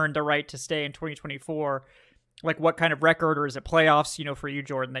has earned the right to stay in 2024. What kind of record, or is it playoffs, for you,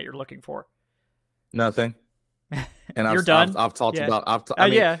 Jordan, that you're looking for? Nothing. And You're done. I've talked about.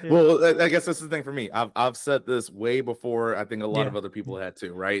 Well, I guess that's the thing for me. I've said this way before. I think a lot of other people had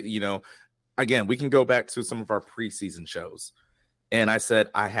to, right? Again, we can go back to some of our preseason shows, and I said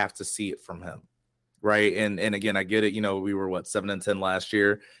I have to see it from him, right? And again, I get it. We were 7-10 last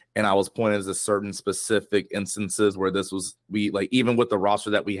year, and I was pointing to certain specific instances where this was even with the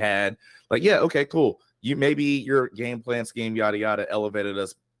roster that we had, okay, cool. Maybe your game plan scheme, yada yada, elevated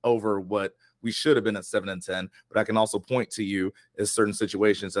us over what we should have been at 7-10, but I can also point to you as certain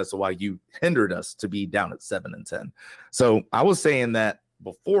situations as to why you hindered us to be down at 7-10. So I was saying that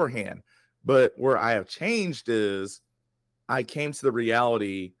beforehand, but where I have changed is I came to the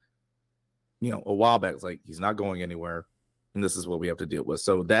reality, a while back. It's he's not going anywhere, and this is what we have to deal with.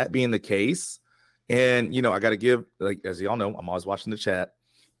 So that being the case, and I got to give, as y'all know, I'm always watching the chat,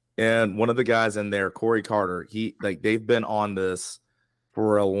 And one of the guys in there, Corey Carter, they've been on this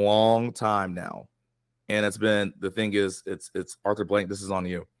for a long time now. And the thing is, it's Arthur Blank, this is on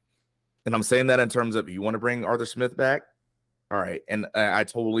you. And I'm saying that in terms of, you want to bring Arthur Smith back? All right. And I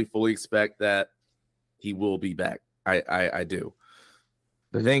totally fully expect that he will be back. I do.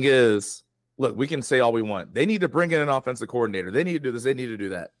 The thing is, look, we can say all we want. They need to bring in an offensive coordinator. They need to do this. They need to do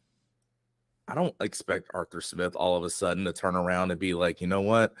that. I don't expect Arthur Smith all of a sudden to turn around and be like, you know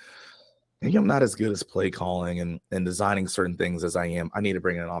what? Maybe I'm not as good as play calling and designing certain things as I am. I need to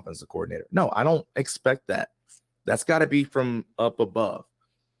bring in an offensive coordinator. No, I don't expect that. That's got to be from up above.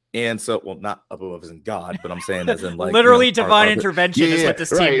 And so, well, not up above as in God, but I'm saying as in like literally divine intervention is what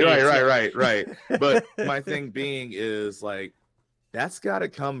this team needs. Right. But my thing being is like, that's got to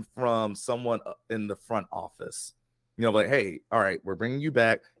come from someone in the front office. You know, like, hey, all right, we're bringing you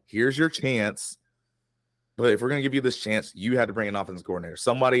back. Here's your chance. But if we're going to give you this chance, you had to bring an offensive coordinator.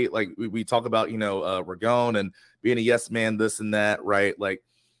 Somebody like we talk about, Ragone and being a yes man, this and that, right? Like,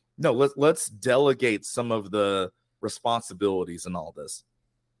 no, let's delegate some of the responsibilities and all this.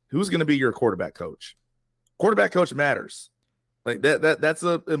 Who's going to be your quarterback coach? Quarterback coach matters. Like that's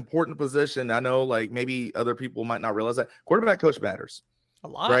an important position. I know, like maybe other people might not realize that quarterback coach matters a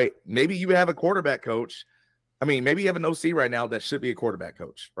lot, right? Maybe you have a quarterback coach. I mean, maybe you have an OC right now that should be a quarterback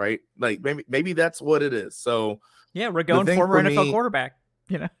coach, right? Like maybe that's what it is. So yeah, Ragone, former NFL quarterback.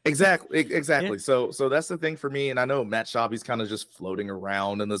 Exactly. Yeah. So that's the thing for me. And I know Matt Schaub's kind of just floating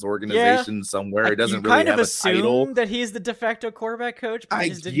around in this organization somewhere. He doesn't really have a title. That he's the de facto quarterback coach, but I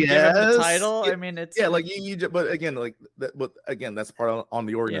didn't give him the title. I mean, it's like but again, like that. But again, that's part on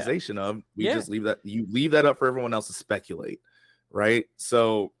the organization of just leave that up for everyone else to speculate, right?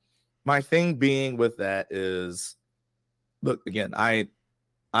 So my thing being with that is, look, again, I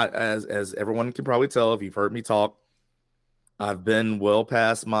as everyone can probably tell if you've heard me talk, I've been well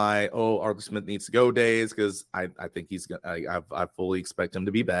past my Arthur Smith needs to go days because I think he's gonna. I fully expect him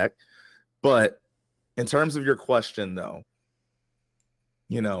to be back. But in terms of your question, though,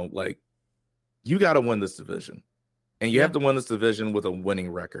 like you got to win this division, and you have to win this division with a winning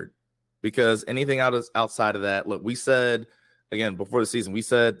record, because anything outside of that, look, we said again before the season, we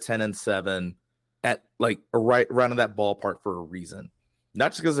said 10-7 at like right around in that ballpark for a reason, not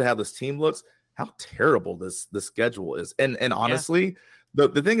just because of how this team looks. How terrible this schedule is. And honestly, the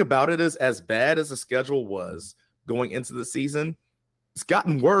thing about it is, as bad as the schedule was going into the season, it's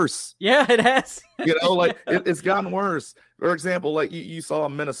gotten worse. Yeah, it has. It's gotten worse. For example, like you saw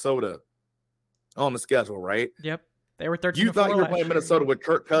Minnesota on the schedule, right? Yep. They were 13. You thought you were playing Minnesota with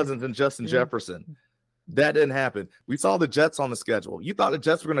Kirk Cousins and Justin Jefferson. That didn't happen. We saw the Jets on the schedule. You thought the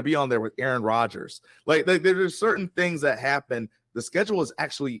Jets were going to be on there with Aaron Rodgers. Like there's certain things that happen. The schedule is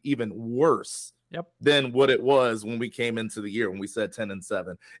actually even worse than what it was when we came into the year when we said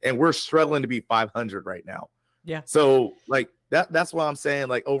 10-7, and we're struggling to be 500 right now. Yeah. So like that's why I'm saying,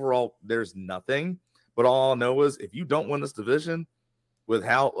 like, overall, there's nothing, but all I know is if you don't win this division with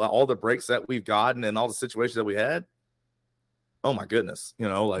how all the breaks that we've gotten and all the situations that we had, oh my goodness,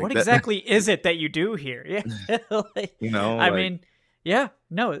 like what exactly is it that you do here? Yeah. I mean, yeah,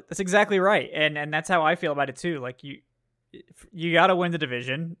 no, that's exactly right. And that's how I feel about it too. Like you got to win the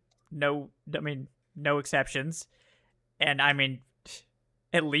division. No exceptions. And I mean,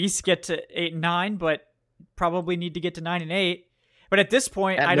 at least get to 8-9, but probably need to get to 9-8. But at this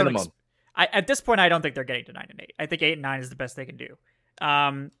point, I don't think they're getting to 9-8. I think 8-9 is the best they can do.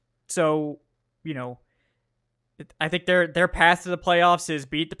 So, I think their path to the playoffs is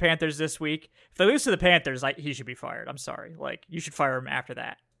beat the Panthers this week. If they lose to the Panthers, he should be fired. I'm sorry. Like, you should fire him after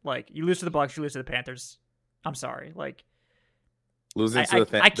that. Like, you lose to the Bucs, you lose to the Panthers. I'm sorry. Like, losing to the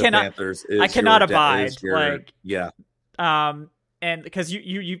Panthers is I cannot abide. And because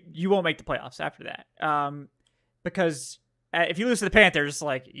you won't make the playoffs after that. Because if you lose to the Panthers,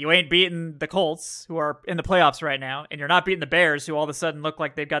 like, you ain't beating the Colts, who are in the playoffs right now, and you're not beating the Bears, who all of a sudden look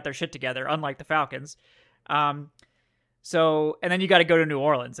like they've got their shit together, unlike the Falcons. So, and then you got to go to New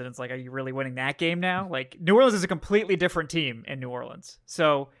Orleans, and it's like, are you really winning that game now? Like, New Orleans is a completely different team in New Orleans.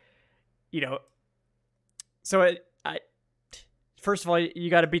 So, first of all,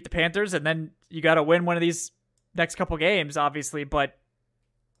 you got to beat the Panthers, and then you got to win one of these next couple games, obviously. But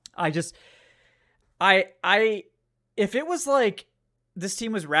if it was like this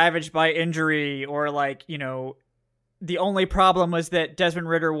team was ravaged by injury, or like, the only problem was that Desmond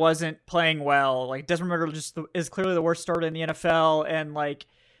Ridder wasn't playing well. Like, Desmond Ridder just is clearly the worst starter in the NFL, and like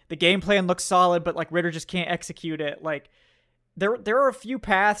the game plan looks solid, but like Ridder just can't execute it. Like, there are a few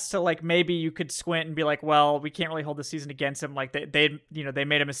paths to like maybe you could squint and be like, well, we can't really hold the season against him. Like they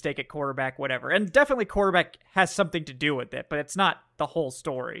made a mistake at quarterback, whatever. And definitely quarterback has something to do with it, but it's not the whole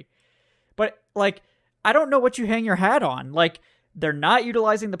story. But like, I don't know what you hang your hat on. Like, they're not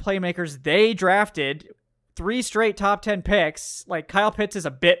utilizing the playmakers they drafted. 3 straight top 10 picks. Like, Kyle Pitts is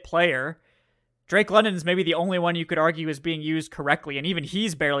a bit player. Drake London is maybe the only one you could argue is being used correctly, and even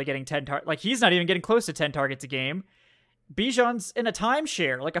he's barely getting 10 targets. Like, he's not even getting close to 10 targets a game. Bijan's in a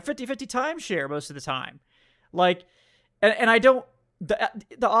timeshare, like a 50-50 timeshare most of the time. Like, and I don't... The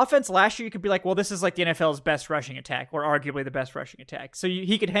offense last year, you could be like, well, this is like the NFL's best rushing attack, or arguably the best rushing attack. So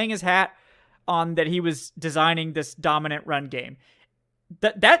he could hang his hat on that he was designing this dominant run game.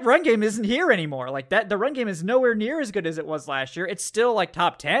 That run game isn't here anymore. Like the run game is nowhere near as good as it was last year. It's still like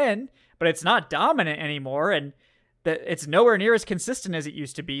top 10, but it's not dominant anymore, and it's nowhere near as consistent as it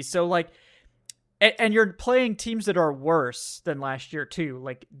used to be. So like, and you're playing teams that are worse than last year too.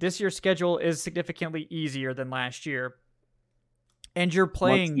 Like this year's schedule is significantly easier than last year, and you're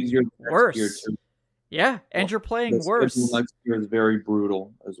playing worse. Yeah, and you're playing worse. Next year is very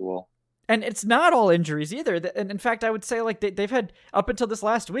brutal as well. And it's not all injuries either. And in fact, I would say like they've had, up until this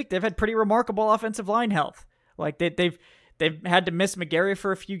last week, they've had pretty remarkable offensive line health. Like they've had to miss McGarry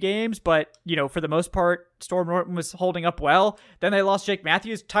for a few games, but for the most part, Storm Norton was holding up well. Then they lost Jake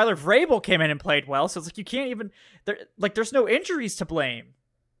Matthews. Tyler Vrabel came in and played well. So it's like you can't even there's no injuries to blame.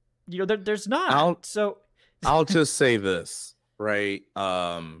 There's not. I'll just say this, right?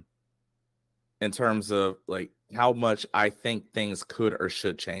 In terms of like how much I think things could or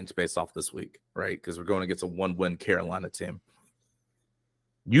should change based off this week, right? Because we're going against a 1-win Carolina team.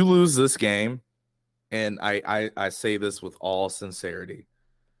 You lose this game, and I say this with all sincerity.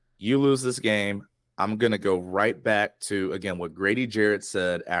 You lose this game, I'm going to go right back to, again, what Grady Jarrett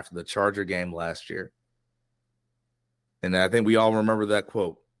said after the Charger game last year. And I think we all remember that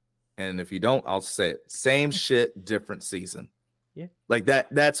quote. And if you don't, I'll say it. Same shit, different season. Yeah. Like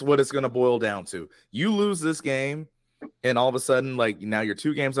that's what it's going to boil down to. You lose this game, and all of a sudden, like now you're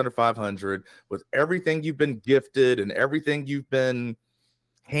 2 games under 500 with everything you've been gifted and everything you've been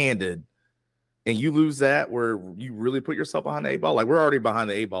handed, and you lose that where you really put yourself behind the 8 ball. Like we're already behind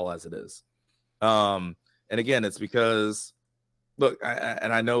the 8 ball as it is. And again, it's because look,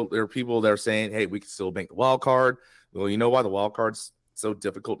 I know there are people that are saying, hey, we can still make the wild card. Well, you know why the wild card's so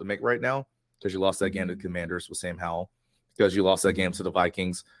difficult to make right now? Because you lost that game to the Commanders with Sam Howell. Because you lost that game to the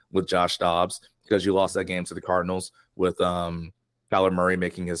Vikings with Josh Dobbs, because you lost that game to the Cardinals with Kyler Murray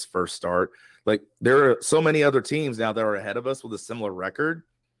making his first start. Like there are so many other teams now that are ahead of us with a similar record,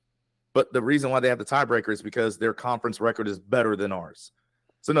 but the reason why they have the tiebreaker is because their conference record is better than ours.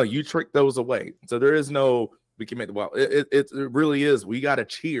 So no, you trick those away. So there is no, we can make the wild. It really is. We got to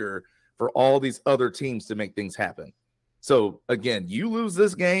cheer for all these other teams to make things happen. So again, you lose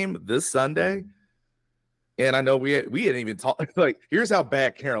this game this Sunday. And I know we hadn't even talked. Like, here's how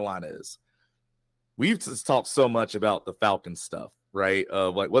bad Carolina is. We've just talked so much about the Falcons stuff, right?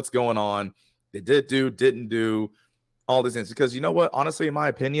 Of like what's going on. They didn't do all these things. Because you know what? Honestly, in my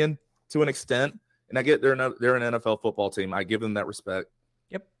opinion, to an extent, and I get they're an NFL football team. I give them that respect.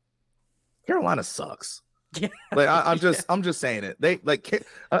 Yep. Carolina sucks. Yeah. Like I'm just saying it.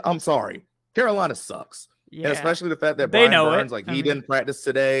 I'm sorry. Carolina sucks. Yeah. And especially the fact that They Brian know Burns, it. he didn't practice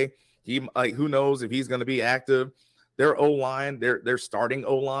today. He who knows if he's going to be active. Their O-line, their starting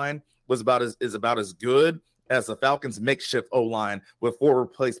O-line is about as good as the Falcons' makeshift O-line with 4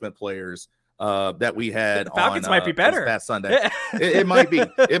 replacement players that we had. The Falcons might be better this past Sunday. It might be.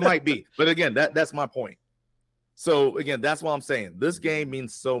 It might be. But again, that's my point. So again, that's what I'm saying. This game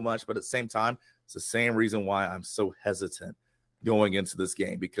means so much, but at the same time, it's the same reason why I'm so hesitant going into this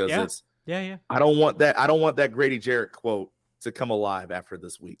game because it's. Yeah. I don't want that Grady Jarrett quote to come alive after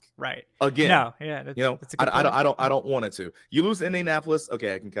this week. Right. Again. No, yeah. That's a good point. I don't want it to. You lose to Indianapolis,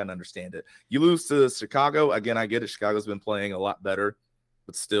 okay, I can kind of understand it. You lose to Chicago, again, I get it. Chicago's been playing a lot better,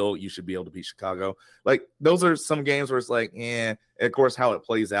 but still you should be able to beat Chicago. Like those are some games where it's like, and of course how it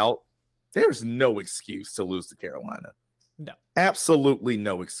plays out. There's no excuse to lose to Carolina. No. Absolutely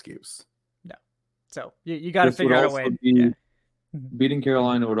no excuse. No. So you got to figure out a way. Beating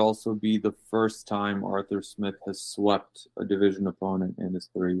Carolina would also be the first time Arthur Smith has swept a division opponent in his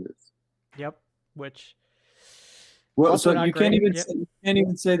 3 years. Yep. Which. Well, so you can't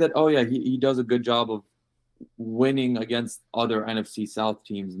even say that. Oh yeah, he does a good job of winning against other NFC South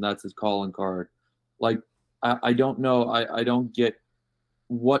teams, and that's his calling card. Like I don't know. I don't get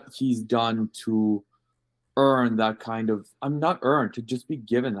what he's done to earn that kind of. I'm not earned to just be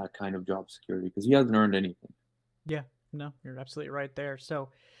given that kind of job security because he hasn't earned anything. Yeah. No, you're absolutely right there. So,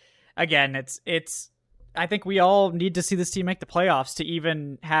 again, it's I think we all need to see this team make the playoffs to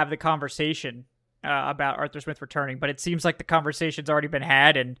even have the conversation about Arthur Smith returning. But it seems like the conversation's already been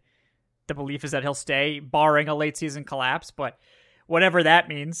had, and the belief is that he'll stay, barring a late season collapse. But whatever that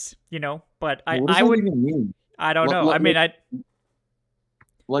means, But what does that even mean? I don't know. I mean, I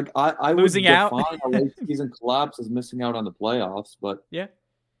losing out. Define a late season collapse as missing out on the playoffs, but yeah.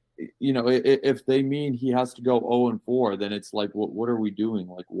 If they mean he has to go 0-4, then it's like, what are we doing?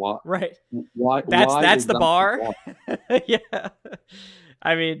 Like, what? Right. Why? That's the bar. Yeah.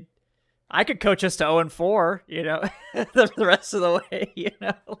 I mean, I could coach us to 0-4. The rest of the way.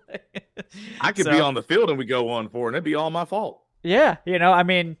 I could be on the field and we go 1-4, and it'd be all my fault. Yeah. I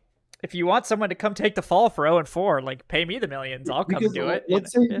mean, if you want someone to come take the fall for 0-4, like pay me the millions, I'll come do it.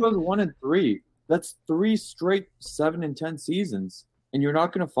 Let's say he goes 1-3. That's 3 straight 7-10 seasons. And you're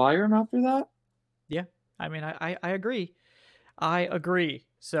not going to fire him after that? Yeah. I mean, I agree. I agree.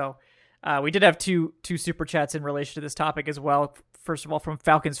 So we did have two super chats in relation to this topic as well. First of all, from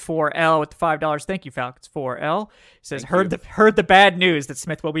Falcons 4L with the $5. Thank you, Falcons 4L. He says, heard the bad news that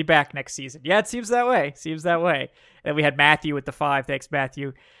Smith will be back next season. Yeah, it seems that way. And then we had Matthew with the 5. Thanks,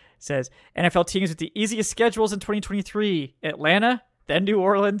 Matthew. Says, NFL teams with the easiest schedules in 2023. Atlanta, then New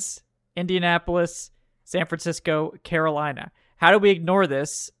Orleans, Indianapolis, San Francisco, Carolina. How do we ignore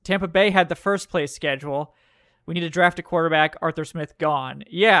this? Tampa Bay had the first place schedule. We need to draft a quarterback. Arthur Smith gone.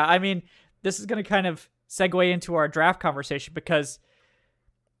 Yeah, I mean, this is going to kind of segue into our draft conversation because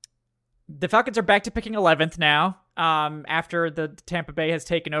the Falcons are back to picking 11th now after the Tampa Bay has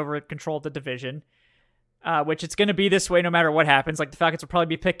taken over control of the division, which it's going to be this way no matter what happens. Like the Falcons will probably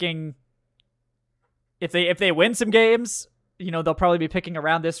be picking, if they win some games, they'll probably be picking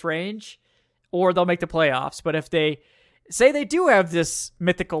around this range, or they'll make the playoffs. But if they say they do have this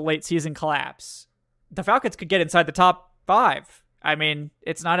mythical late season collapse, the Falcons could get inside the top 5. I mean,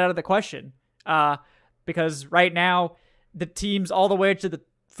 it's not out of the question because right now the teams all the way to the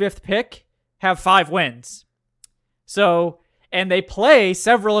 5th pick have 5 wins. So, and they play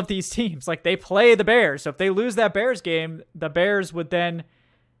several of these teams. Like they play the Bears. So if they lose that Bears game, the Bears would then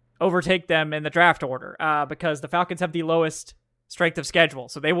overtake them in the draft order because the Falcons have the lowest strength of schedule.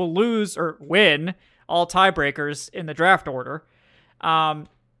 So they will lose or win all tiebreakers in the draft order.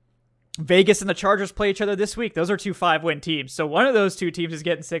 Vegas and the Chargers play each other this week. Those are 2 5-win teams. So one of those 2 teams is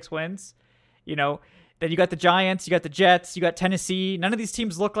getting 6 wins. Then you got the Giants, you got the Jets, you got Tennessee. None of these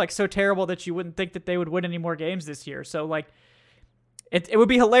teams look like so terrible that you wouldn't think that they would win any more games this year. So like, it would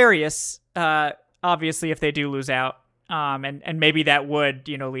be hilarious, obviously, if they do lose out. And maybe that would,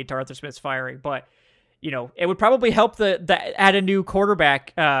 lead to Arthur Smith's firing. But, it would probably help the add a new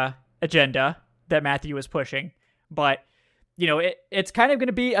quarterback agenda that Matthew was pushing. But, it's kind of going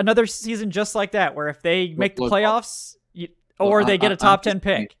to be another season just like that, where if they make the playoffs or they get a top 10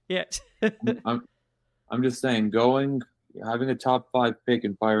 pick. Yeah. I'm just saying, having a top 5 pick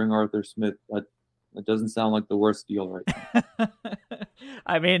and firing Arthur Smith, that doesn't sound like the worst deal right now.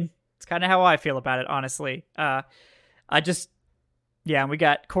 I mean, it's kind of how I feel about it, honestly. And we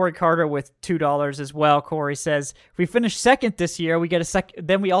got Corey Carter with $2 as well. Corey says, if we finish second this year, we get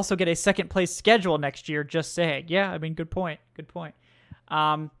then we also get a second place schedule next year. Just saying. Yeah, I mean, good point.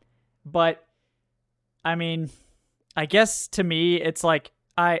 But I mean, I guess to me, it's like,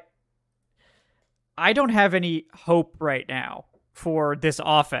 I don't have any hope right now for this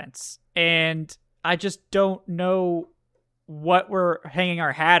offense. And I just don't know what we're hanging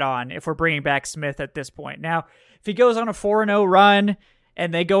our hat on if we're bringing back Smith at this point. Now, if he goes on a 4-0 run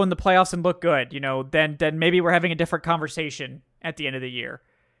and they go in the playoffs and look good, then maybe we're having a different conversation at the end of the year.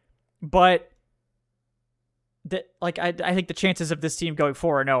 But I think the chances of this team going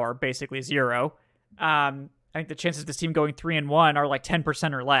 4-0 are basically 0. I think the chances of this team going 3-1 are like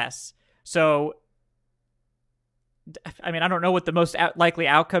 10% or less. So, I mean, I don't know what the most likely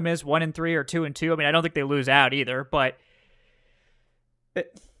outcome is, 1-3 or 2-2. I mean, I don't think they lose out either, but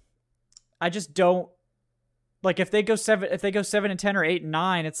I just don't like if they go 7-10 or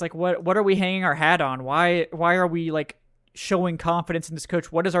 8-9. It's like, what are we hanging our hat on? Why are we like showing confidence in this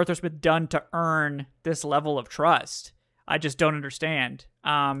coach? What has Arthur Smith done to earn this level of trust? I just don't understand.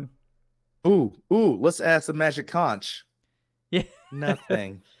 Let's ask the Magic Conch. Yeah,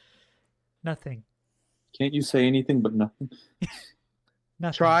 nothing. Can't you say anything but nothing?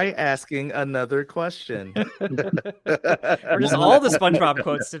 Nothing. Try asking another question. Or just all the SpongeBob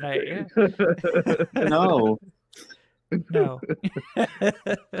quotes tonight. Yeah. No.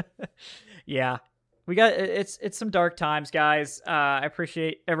 Yeah. We got it's some dark times, guys. I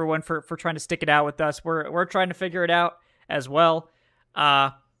appreciate everyone for trying to stick it out with us. We're trying to figure it out as well.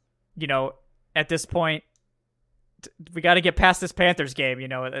 At this point, we got to get past this Panthers game.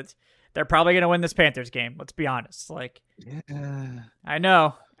 they're probably going to win this Panthers game. Let's be honest. Like, Yeah. I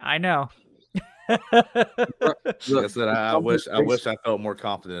know. Like I said, I wish I felt more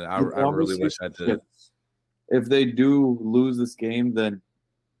confident. I really wish I did. If they do lose this game, then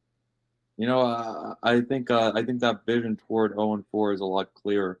I think that vision toward 0-4 is a lot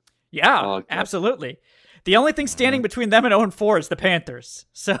clearer. Yeah, absolutely. The only thing standing between them and 0-4 is the Panthers.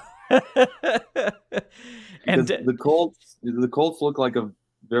 So, and the Colts look like a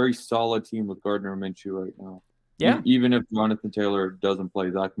very solid team with Gardner Minshew right now. Yeah. Even if Jonathan Taylor doesn't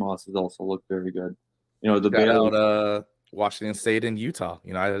play, Zach Moss has also looked very good. The Got Bears, out Washington State and Utah.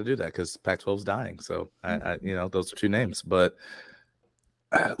 I had to do that because Pac-12's dying. So I those are two names. But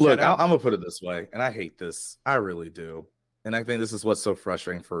look, I'm gonna put it this way, and I hate this. I really do. And I think this is what's so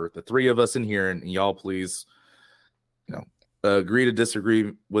frustrating for the three of us in here. And y'all, please, agree to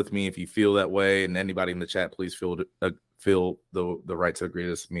disagree with me if you feel that way. And anybody in the chat, please feel the right to agree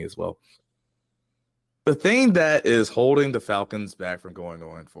with me as well. The thing that is holding the Falcons back from going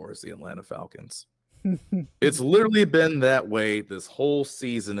 0-4 is the Atlanta Falcons. It's literally been that way this whole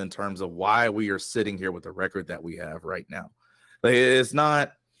season in terms of why we are sitting here with the record that we have right now. Like, it's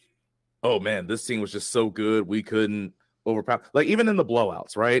not, oh man, this team was just so good we couldn't overpower. Like, even in the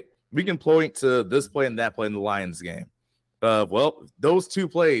blowouts, right? We can point to this play and that play in the Lions game. Well, those two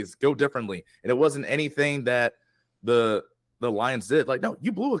plays go differently, and it wasn't anything that the Lions did. Like, no,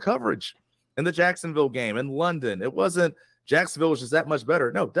 you blew a coverage in the Jacksonville game in London. It wasn't Jacksonville was just that much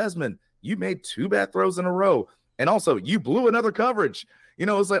better. No, Desmond, you made 2 bad throws in a row, and also you blew another coverage.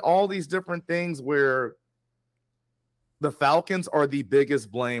 It's like all these different things where the Falcons are the biggest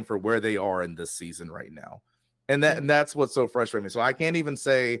blame for where they are in this season right now. And that's what's so frustrating me. So I can't even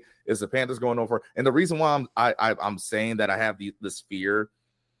say is the Panthers going over. And the reason why I'm saying that I have this fear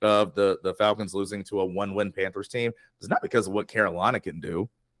of the Falcons losing to a 1-win Panthers team is not because of what Carolina can do.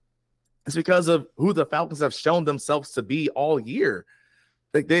 It's because of who the Falcons have shown themselves to be all year.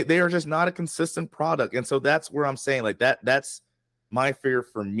 Like they are just not a consistent product. And so that's where I'm saying like that's my fear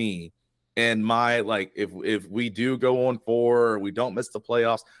for me. And my, like, if we do go 0-4 or we don't miss the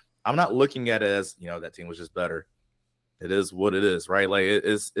playoffs, I'm not looking at it as, that team was just better. It is what it is, right? Like,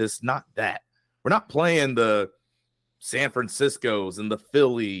 it's not that. We're not playing the San Franciscos and the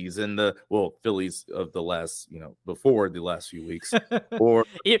Phillies and Phillies of the last, before the last few weeks. Or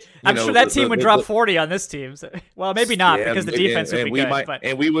I'm sure that team would drop 40 on this team. So, well, maybe not because the defense would be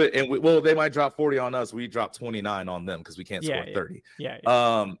good. They might drop 40 on us. We drop 29 on them because we can't score 30. Yeah.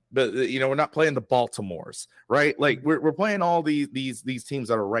 But we're not playing the Baltimores, right? Like we're playing all these teams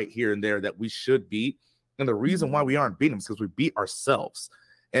that are right here and there that we should beat. And the reason why we aren't beating them is because we beat ourselves.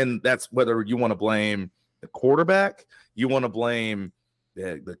 And that's whether you want to blame the quarterback, you want to blame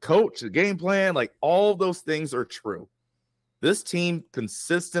the coach, the game plan, like all those things are true. This team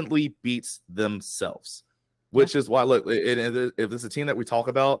consistently beats themselves, which is why, look, if it's a team that we talk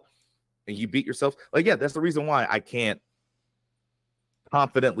about and you beat yourself, like, yeah, that's the reason why I can't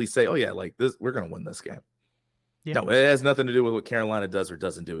confidently say, oh yeah, like this, we're going to win this game. Yeah. No, it has nothing to do with what Carolina does or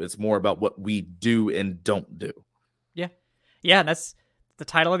doesn't do. It's more about what we do and don't do. Yeah. Yeah. That's the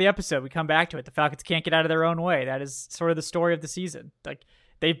title of the episode. We come back to it. The Falcons can't get out of their own way. That is sort of the story of the season. Like,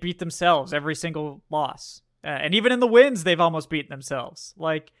 they beat themselves every single loss. And even in the wins, they've almost beaten themselves.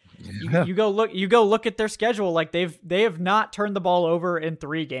 Like, you go look at their schedule. Like, they have not turned the ball over in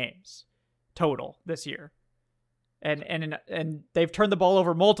 3 games total this year. And they've turned the ball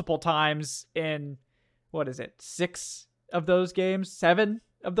over multiple times in, what is it, 6 of those games, 7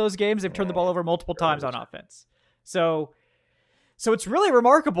 of those games, they've turned the ball over multiple times on offense. So it's really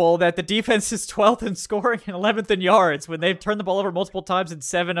remarkable that the defense is 12th in scoring and 11th in yards when they've turned the ball over multiple times in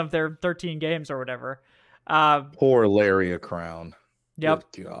 7 of their 13 games or whatever. Poor Larry Crown.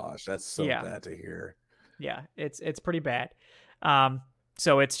 Yep. Good gosh, that's so bad to hear. Yeah, it's pretty bad.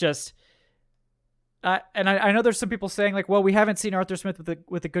 So it's just, and I know there's some people saying like, well, we haven't seen Arthur Smith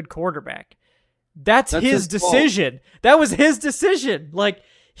with a good quarterback. That's his decision. Fault. That was his decision. Like,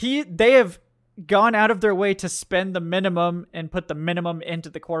 they have gone out of their way to spend the minimum and put the minimum into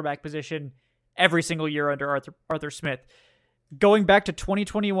the quarterback position every single year under Arthur Smith. Going back to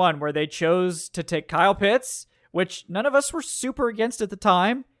 2021, where they chose to take Kyle Pitts, which none of us were super against at the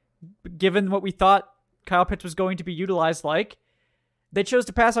time, given what we thought Kyle Pitts was going to be utilized like. They chose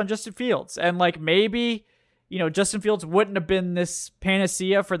to pass on Justin Fields. And like, maybe, Justin Fields wouldn't have been this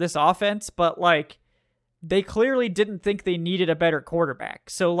panacea for this offense, but like, they clearly didn't think they needed a better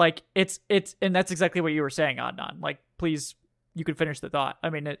quarterback. So like, it's, and that's exactly what you were saying, Adnan. Like, please, you can finish the thought. I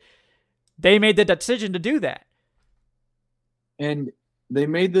mean, they made the decision to do that. And they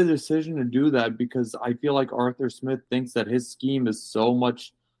made the decision to do that because I feel like Arthur Smith thinks that his scheme is so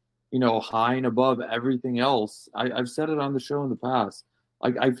much high and above everything else. I've said it on the show in the past.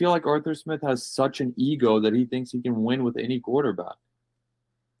 Like, I feel like Arthur Smith has such an ego that he thinks he can win with any quarterback.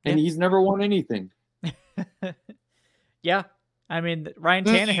 And he's never won anything. Yeah. I mean, Ryan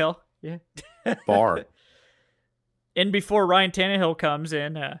Tannehill. Yeah. Bar. In before Ryan Tannehill comes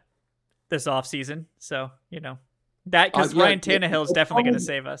in this offseason. So, that because Ryan Tannehill is definitely going to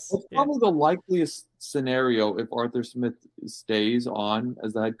save us. It's probably the likeliest scenario if Arthur Smith stays on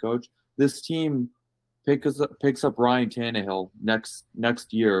as the head coach. This team picks up Ryan Tannehill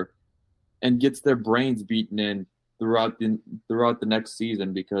next year and gets their brains beaten in throughout the next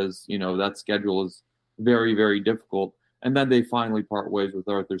season because that schedule is very, very difficult. And then they finally part ways with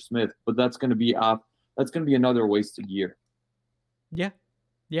Arthur Smith, but that's going to be another wasted year. Yeah.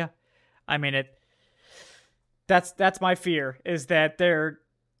 I mean that's my fear, is that they're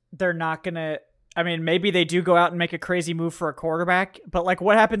not going to. I mean, maybe they do go out and make a crazy move for a quarterback, but like,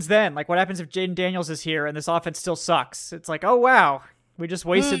 what happens then? Like, what happens if Jaden Daniels is here and this offense still sucks? It's like, oh wow, we just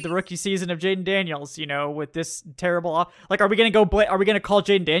wasted the rookie season of Jaden Daniels, with this terrible. Like, are we going to are we going to call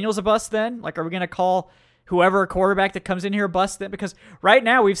Jaden Daniels a bust then? Like, are we going to call whoever quarterback that comes in here a bust then? Because right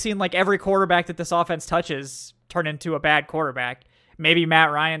now we've seen like every quarterback that this offense touches turn into a bad quarterback. Maybe Matt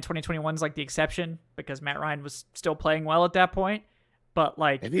Ryan 2021 is like the exception because Matt Ryan was still playing well at that point. But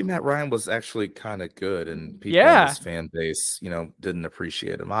like, maybe Matt Ryan was actually kind of good, and people in his fan base, didn't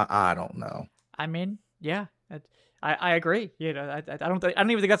appreciate him. I don't know. I mean, yeah, I agree. I don't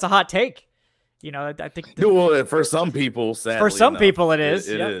even think that's a hot take. I think. Well, for some people, sadly, for some people, it is.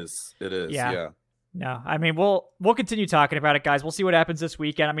 It is. Yeah. No, I mean, we'll continue talking about it, guys. We'll see what happens this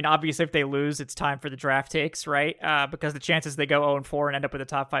weekend. I mean, obviously, if they lose, it's time for the draft takes, right? Because the chances they go 0-4 and end up with a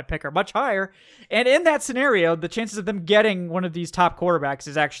top 5 pick are much higher. And in that scenario, the chances of them getting one of these top quarterbacks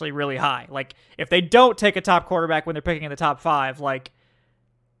is actually really high. Like, if they don't take a top quarterback when they're picking in the top 5,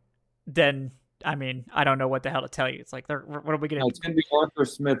 then, I mean, I don't know what the hell to tell you. It's like, what are we going to do? It's going to be Arthur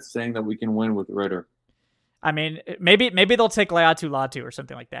Smith saying that we can win with Ritter. I mean, maybe they'll take Laiatu Latu or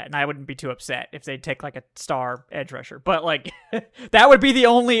something like that, and I wouldn't be too upset if they take like a star edge rusher. But like, that would be the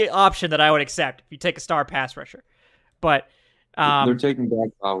only option that I would accept if you take a star pass rusher. But they're taking back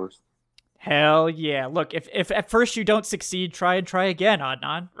Powers. Hell yeah! Look, if at first you don't succeed, try again,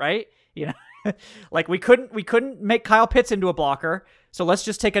 Adnan. Right? Like we couldn't make Kyle Pitts into a blocker, so let's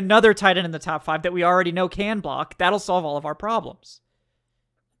just take another tight end in the top 5 that we already know can block. That'll solve all of our problems.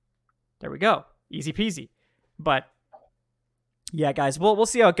 There we go, easy peasy. But yeah, guys, we'll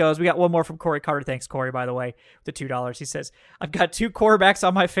see how it goes. We got one more from Corey Carter. Thanks, Corey, by the way, the $2. He says, I've got 2 quarterbacks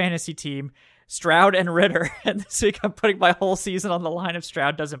on my fantasy team, Stroud and Ritter, and this week I'm putting my whole season on the line if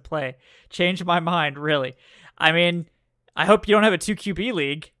Stroud doesn't play. Changed my mind, really. I mean, I hope you don't have a 2 QB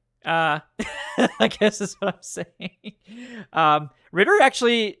league. I guess is what I'm saying. Ritter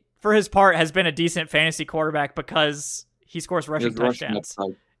actually, for his part, has been a decent fantasy quarterback because he scores rushing touchdowns.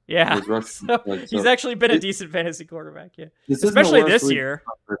 Yeah, he's actually been a decent fantasy quarterback. Yeah, especially this year.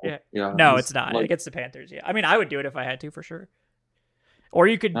 Yeah, no, it's not against the Panthers. Yeah, I mean, I would do it if I had to for sure. Or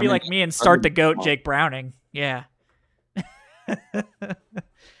you could be like me and start the GOAT Jake Browning. Yeah.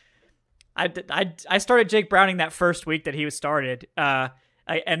 I started Jake Browning that first week that he was started.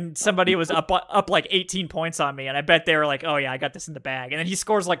 And somebody was up like 18 points on me, and I bet they were like, "Oh yeah, I got this in the bag." And then he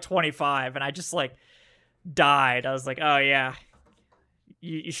scores like 25, and I just like died. I was like, "Oh yeah."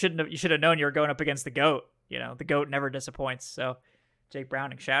 You should have known you were going up against the GOAT. The GOAT never disappoints. So Jake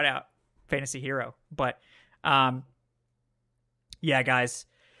Browning, shout out, fantasy hero. But yeah, guys,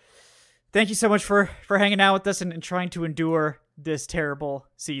 thank you so much for hanging out with us and trying to endure this terrible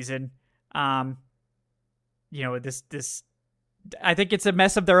season. This I think it's a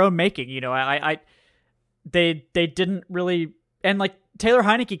mess of their own making. They didn't really, and like Taylor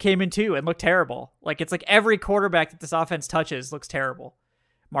Heineke came in too and looked terrible. Like, it's like every quarterback that this offense touches looks terrible.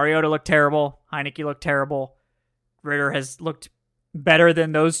 Mariota looked terrible. Heineke looked terrible. Ritter has looked better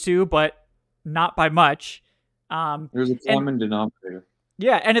than those two, but not by much. There's a common denominator.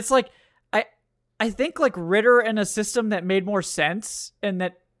 Yeah, and it's like I think like Ritter in a system that made more sense and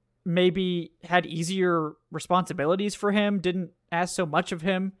that maybe had easier responsibilities for him, didn't ask so much of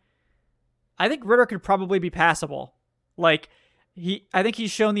him. I think Ritter could probably be passable. Like, I think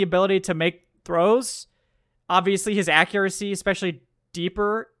he's shown the ability to make throws. Obviously, his accuracy, especially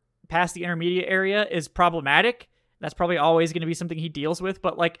deeper past the intermediate area, is problematic. That's probably always going to be something he deals with.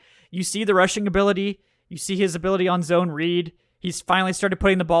 But like, you see the rushing ability, you see his ability on zone read. He's finally started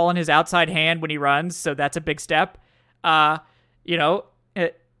putting the ball in his outside hand when he runs, so that's a big step. I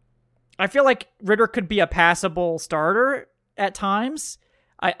feel like Ritter could be a passable starter at times.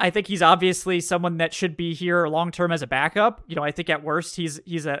 I think he's obviously someone that should be here long-term as a backup. I think at worst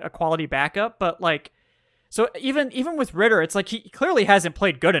he's a quality backup, but like, so even with Ritter, it's like he clearly hasn't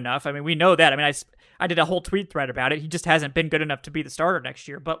played good enough. I mean, we know that. I mean, I did a whole tweet thread about it. He just hasn't been good enough to be the starter next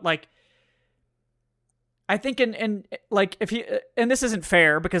year. But like, I think in like if he, and this isn't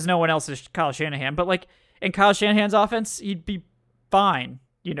fair because no one else is Kyle Shanahan, but like in Kyle Shanahan's offense, he'd be fine.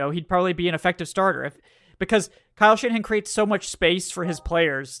 He'd probably be an effective starter because Kyle Shanahan creates so much space for his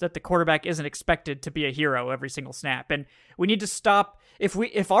players that the quarterback isn't expected to be a hero every single snap. And we need to stop if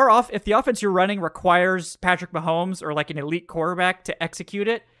the offense you're running requires Patrick Mahomes or like an elite quarterback to execute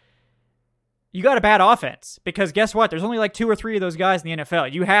it, you got a bad offense because guess what? There's only like 2 or 3 of those guys in the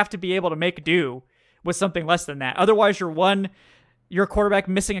NFL. You have to be able to make do with something less than that. Otherwise, you're a quarterback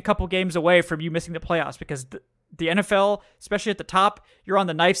missing a couple games away from you missing the playoffs because the NFL, especially at the top, you're on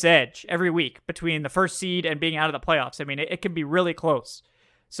the knife's edge every week between the first seed and being out of the playoffs. I mean, it can be really close.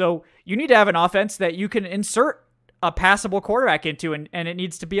 So you need to have an offense that you can insert a passable quarterback into, and it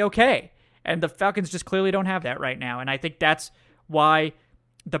needs to be okay. And the Falcons just clearly don't have that right now. And I think that's why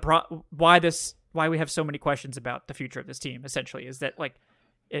why we have so many questions about the future of this team, essentially, is that like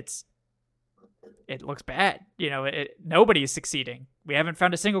it looks bad. Nobody is succeeding. We haven't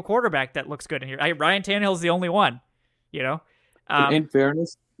found a single quarterback that looks good in here. Ryan Tannehill is the only one. In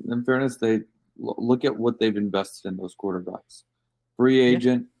fairness, they look at what they've invested in those quarterbacks. Free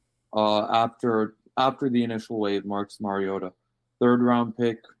agent after the initial wave, Marcus Mariota, 3rd round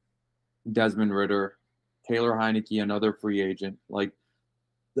pick, Desmond Ritter, Taylor Heineke, another free agent. Like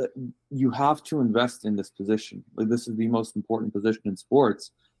you have to invest in this position. Like this is the most important position in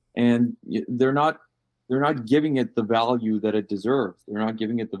sports. And they're not giving it the value that it deserves. They're not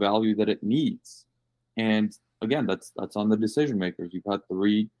giving it the value that it needs. And again, that's on the decision makers. You've had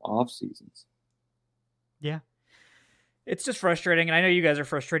 3 off seasons. Yeah, it's just frustrating, and I know you guys are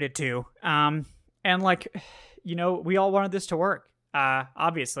frustrated too. And like, we all wanted this to work.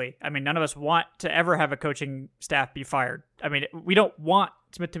 Obviously, I mean, none of us want to ever have a coaching staff be fired. I mean, we don't want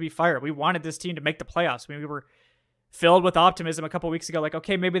Smith to be fired. We wanted this team to make the playoffs. I mean, we were filled with optimism a couple weeks ago, like,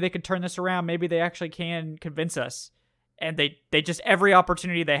 okay, maybe they could turn this around. Maybe they actually can convince us. And they just, every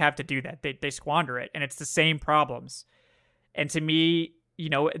opportunity they have to do that, they squander it. And it's the same problems. And to me,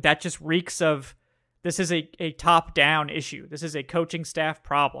 that just reeks of, this is a top-down issue. This is a coaching staff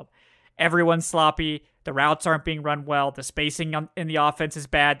problem. Everyone's sloppy. The routes aren't being run well. The spacing in the offense is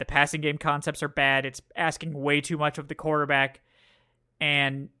bad. The passing game concepts are bad. It's asking way too much of the quarterback.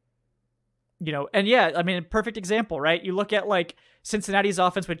 And yeah, I mean, a perfect example, right? You look at like Cincinnati's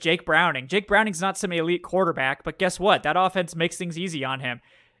offense with Jake Browning. Jake Browning's not some elite quarterback, but guess what? That offense makes things easy on him.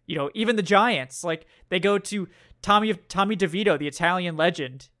 Even the Giants, like they go to Tommy DeVito, the Italian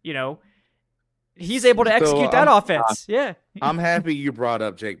legend, he's able to execute that offense. Yeah. I'm happy you brought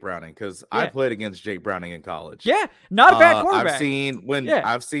up Jake Browning because I played against Jake Browning in college. Yeah. Not a bad quarterback. I've seen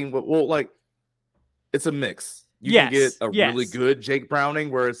it's a mix. You can get a really good Jake Browning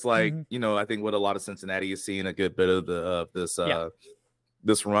where it's like, I think what a lot of Cincinnati is seeing a good bit of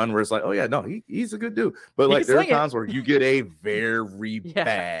this run where it's like, oh yeah, no, he's a good dude. But like there are times where you get a very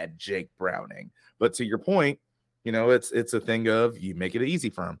bad Jake Browning. But to your point, it's a thing of you make it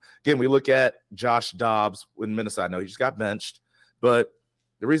easy for him. Again, we look at Josh Dobbs in Minnesota. I know he just got benched, but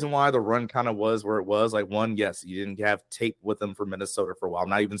the reason why the run kind of was where it was, like one, yes, you didn't have tape with him for Minnesota for a while. I'm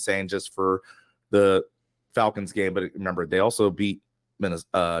not even saying just for the Falcons game, but remember they also beat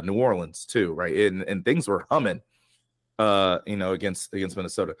New Orleans too, right? And things were humming, against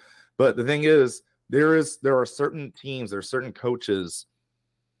Minnesota. But the thing is, there are certain teams, there are certain coaches,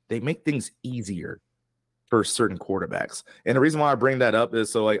 they make things easier for certain quarterbacks. And the reason why I bring that up is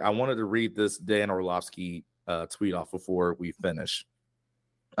so like I wanted to read this Dan Orlovsky tweet off before we finish.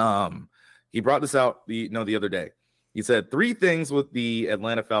 He brought this out the other day. He said 3 things with the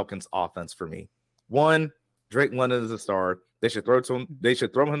Atlanta Falcons offense for me. 1, Drake London is a star. They should throw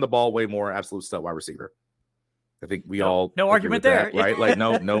him the ball way more. Absolute stud wide receiver. I think we all no argument there, that, right? Like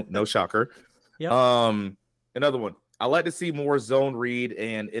no shocker. Yep. Another one. I like to see more zone read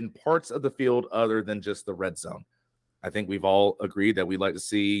and in parts of the field other than just the red zone. I think we've all agreed that we'd like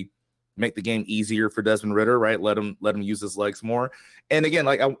to make the game easier for Desmond Ritter, right? Let him use his legs more. And again,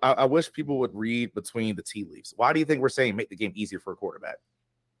 like I wish people would read between the tea leaves. Why do you think we're saying make the game easier for a quarterback?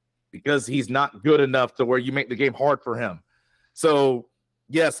 Because he's not good enough to where you make the game hard for him. So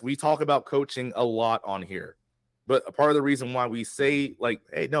yes, we talk about coaching a lot on here, but a part of the reason why we say like,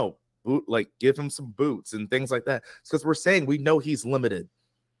 hey, no, give him some boots and things like that. It's because we're saying we know he's limited.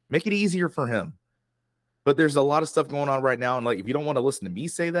 Make it easier for him. But there's a lot of stuff going on right now. And like, if you don't want to listen to me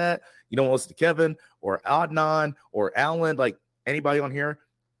say that, you don't want to listen to Kevin or Adnan or Alan, like anybody on here,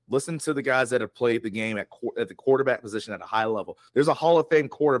 Listen to the guys that have played the game at the quarterback position at a high level. There's a Hall of Fame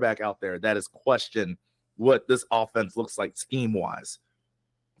quarterback out there that has questioned what this offense looks like scheme-wise.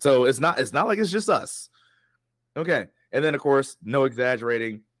 So it's not like it's just us. Okay. And then, of course, no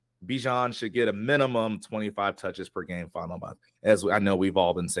exaggerating, Bijan should get a minimum 25 touches per game final month, as I know we've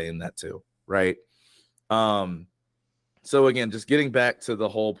all been saying that too, right? So again, just getting back to the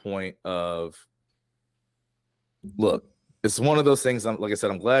whole point of, look, it's one of those things. Like I said,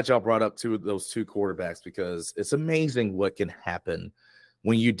 I'm glad y'all brought up those two quarterbacks, because it's amazing what can happen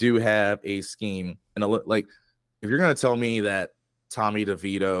when you do have a scheme. And like, if you're going to tell me that Tommy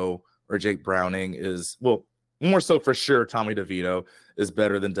DeVito or Jake Browning is, well, more so for sure, Tommy DeVito is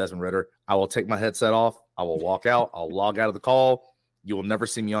better than Desmond Ridder, I will take my headset off. I will walk out. I'll log out of the call. You will never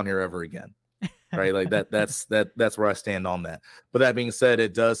see me on here ever again. Right? Like that's where I stand on that. But that being said,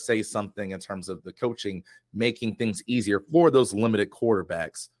 it does say something in terms of the coaching making things easier for those limited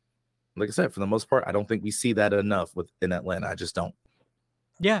quarterbacks. Like I said, for the most part, I don't think we see that enough in Atlanta. I just don't.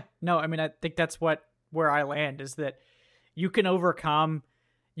 Yeah, no, I mean, I think that's where I land, is that you can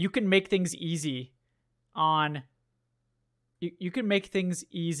make things easy on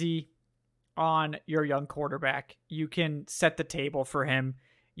your young quarterback. You can set the table for him.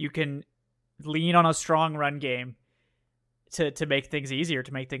 You can lean on a strong run game to make things easier,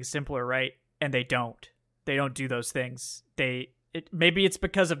 to make things simpler, right? And they don't do those things. Maybe it's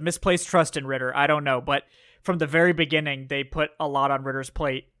because of misplaced trust in Ridder. I don't know. But from the very beginning, they put a lot on Ridder's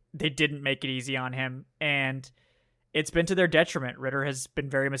plate. They didn't make it easy on him. And it's been to their detriment. Ridder has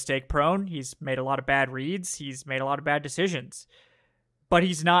been very mistake prone. He's made a lot of bad reads. He's made a lot of bad decisions, but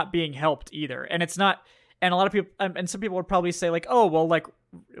he's not being helped either. And it's not, and a lot of people, and some people would probably say like, oh, well, like,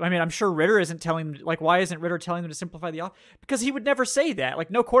 I mean, I'm sure Ridder isn't telling them, like, why isn't Ridder telling them to simplify the offense? Because he would never say that. Like,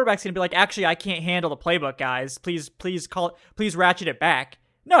 no quarterback's going to be like, actually, I can't handle the playbook, guys. Please ratchet it back.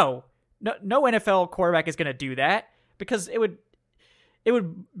 No NFL quarterback is going to do that, because it would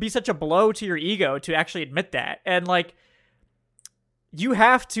be such a blow to your ego to actually admit that. And like, you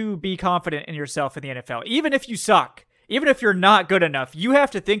have to be confident in yourself in the NFL. Even if you suck, even if you're not good enough, you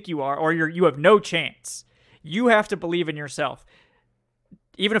have to think you are, or you have no chance. You have to believe in yourself.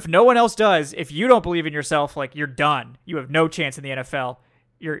 Even if no one else does, if you don't believe in yourself, like, you're done. You have no chance in the NFL.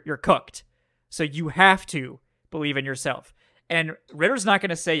 You're cooked. So you have to believe in yourself. And Ridder's not going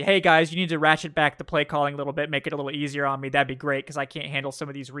to say, hey, guys, you need to ratchet back the play calling a little bit, make it a little easier on me. That'd be great, because I can't handle some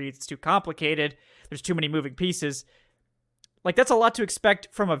of these reads. It's too complicated. There's too many moving pieces. Like, that's a lot to expect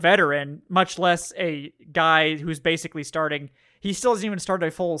from a veteran, much less a guy who's basically starting. He still hasn't even started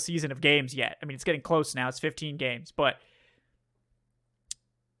a full season of games yet. I mean, it's getting close now. It's 15 games. But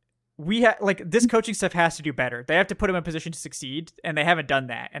this coaching staff has to do better. They have to put him in a position to succeed, and they haven't done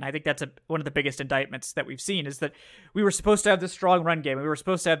that. And I think that's one of the biggest indictments that we've seen, is that we were supposed to have this strong run game. We were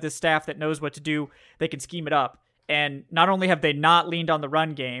supposed to have this staff that knows what to do. They can scheme it up. And not only have they not leaned on the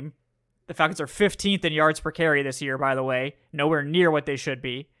run game, the Falcons are 15th in yards per carry this year, by the way, nowhere near what they should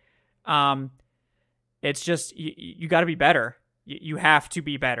be. It's just, you got to be better. You have to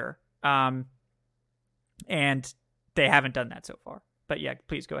be better. And they haven't done that so far. But yeah,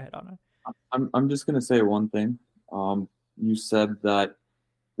 please go ahead on it. I'm just going to say one thing. You said that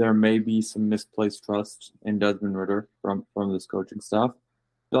there may be some misplaced trust in Desmond Ridder from this coaching staff. I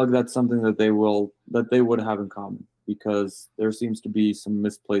feel like that's something that they would have in common, because there seems to be some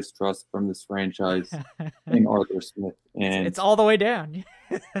misplaced trust from this franchise in Arthur Smith, and it's all the way down.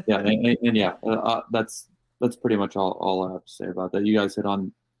 That's pretty much all I have to say about that. You guys hit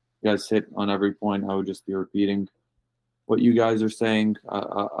on every point. I would just be repeating what you guys are saying.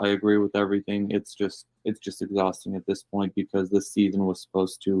 I agree with everything. It's just exhausting at this point, because this season was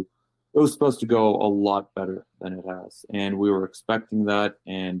supposed to go a lot better than it has, and we were expecting that,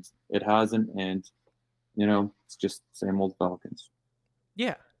 and it hasn't. And it's just same old Falcons.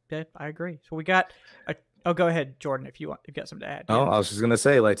 Yeah, I agree. So we got go ahead, Jordan, if you've got something to add. Oh, I was just gonna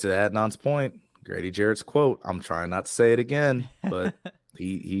say, like, to Adnan's point, Grady Jarrett's quote. I'm trying not to say it again, but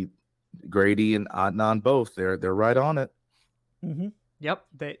he Grady and Adnan both, they're right on it. Mm-hmm. Yep,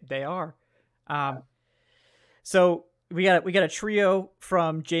 they are. So we got a trio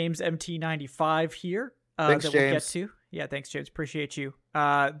from James MT95 here. Thanks, that James. We'll get to. Yeah, thanks, James. Appreciate you.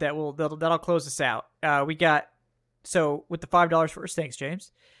 That'll close us out. We got, so with the $5 first, thanks,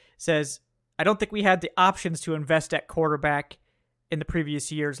 James. Says, I don't think we had the options to invest at quarterback in the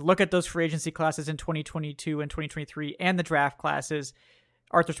previous years. Look at those free agency classes in 2022 and 2023 and the draft classes.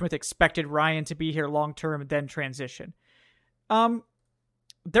 Arthur Smith expected Ryan to be here long term and then transition.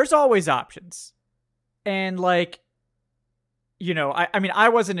 There's always options. And like, I mean, I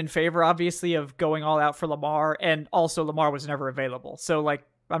wasn't in favor, obviously, of going all out for Lamar, and also Lamar was never available. So like,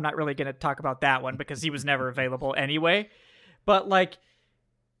 I'm not really going to talk about that one because he was never available anyway. But like,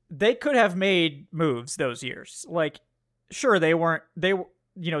 they could have made moves those years. Like, sure, they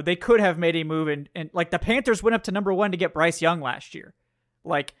could have made a move, and like the Panthers went up to number 1 to get Bryce Young last year.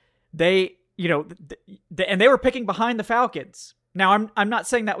 Like and they were picking behind the Falcons. Now I'm not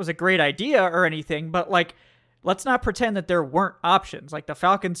saying that was a great idea or anything, but like, let's not pretend that there weren't options. Like the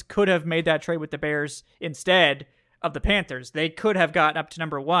Falcons could have made that trade with the Bears instead of the Panthers. They could have gotten up to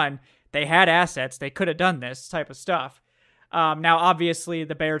number 1. They had assets. They could have done this type of stuff. Now, obviously,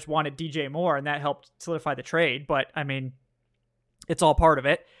 the Bears wanted DJ Moore, and that helped solidify the trade. But I mean, it's all part of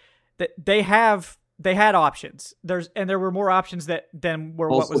it. They had options. There were more options than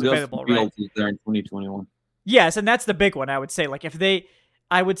were Also, what was available. Justin right? Fields was there in 2021. Yes, and that's the big one. I would say, like,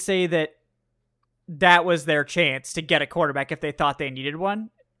 I would say that was their chance to get a quarterback if they thought they needed one.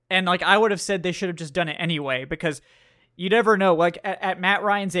 And like, I would have said they should have just done it anyway, because you never know. Like at Matt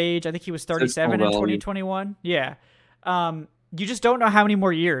Ryan's age, I think he was 37 in 2021. Yeah. You just don't know how many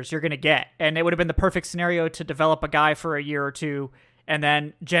more years you're going to get. And it would have been the perfect scenario to develop a guy for a year or two and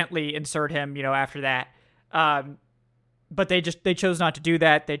then gently insert him, after that. But they chose not to do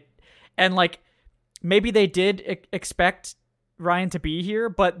that. Maybe they did expect Ryan to be here,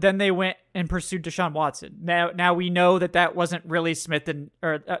 but then they went and pursued Deshaun Watson. Now we know that wasn't really Smith and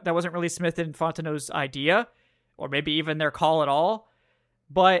Fontenot's idea, or maybe even their call at all.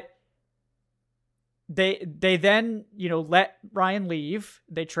 But they then let Ryan leave.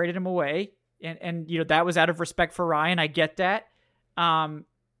 They traded him away, and that was out of respect for Ryan. I get that,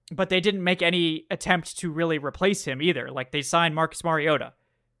 but they didn't make any attempt to really replace him either. Like, they signed Marcus Mariota,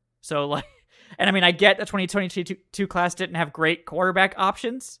 so like. And I mean, I get the 2022 class didn't have great quarterback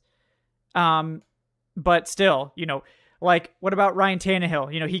options. But still, like, what about Ryan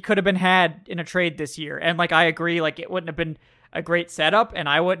Tannehill? He could have been had in a trade this year. And like, I agree, like, it wouldn't have been a great setup and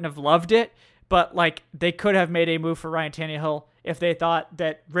I wouldn't have loved it, but like, they could have made a move for Ryan Tannehill if they thought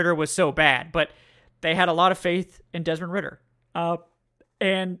that Ritter was so bad, but they had a lot of faith in Desmond Ritter.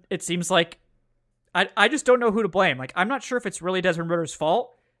 And it seems like, I just don't know who to blame. Like, I'm not sure if it's really Desmond Ritter's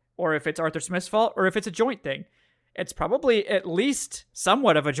fault, or if it's Arthur Smith's fault, or if it's a joint thing. It's probably at least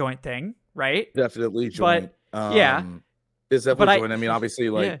somewhat of a joint thing, right? Definitely joint. But yeah, it's definitely joint. I mean, obviously,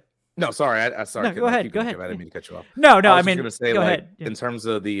 like, yeah. No, sorry, I sorry. No, go ahead. I ahead. didn't mean to cut you off. No. I mean, going to say, go like, ahead. Yeah. In terms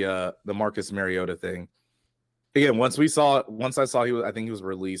of the Marcus Mariota thing. Again, once I saw I think he was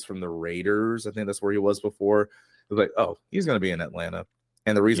released from the Raiders. I think that's where he was before. It was like, oh, he's going to be in Atlanta,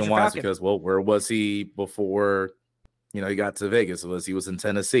 and the reason why is because, well, where was he before? He got to Vegas. He was in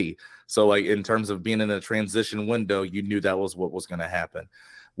Tennessee. So, like, in terms of being in a transition window, you knew that was what was going to happen.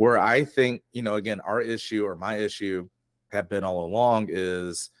 Where I think, again, my issue have been all along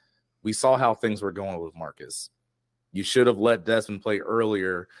is we saw how things were going with Marcus. You should have let Desmond play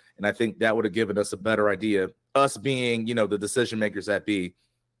earlier, and I think that would have given us a better idea, us being, the decision makers that be,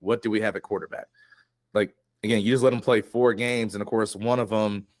 what do we have at quarterback? Like, again, you just let him play 4 games, and of course, one of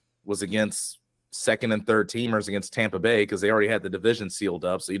them was against second and third teamers against Tampa Bay because they already had the division sealed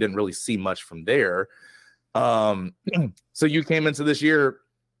up, so you didn't really see much from there. So you came into this year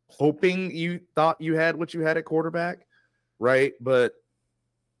hoping you thought you had what you had at quarterback, right? But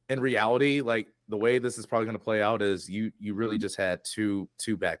in reality, like, the way this is probably going to play out is you really just had two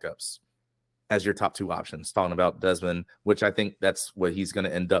backups as your top 2 options, talking about Desmond, which I think that's what he's going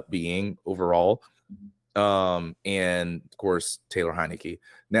to end up being overall. And of course, Taylor Heineke.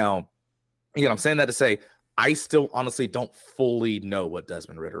 Now, I'm saying that to say I still honestly don't fully know what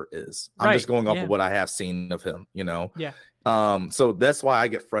Desmond Ritter is. I'm just going off of what I have seen of him, Yeah. So that's why I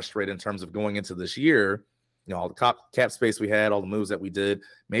get frustrated in terms of going into this year, all the cap space we had, all the moves that we did.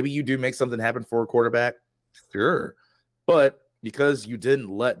 Maybe you do make something happen for a quarterback. Sure. But because you didn't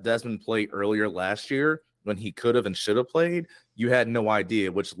let Desmond play earlier last year when he could have and should have played, you had no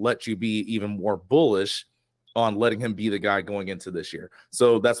idea, which let you be even more bullish on letting him be the guy going into this year.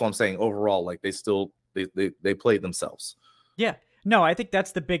 So that's what I'm saying. Overall, like, they played themselves. Yeah. No, I think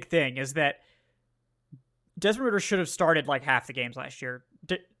that's the big thing, is that Desmond Ritter should have started like half the games last year.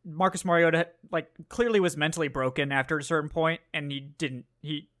 Marcus Mariota, like, clearly was mentally broken after a certain point, and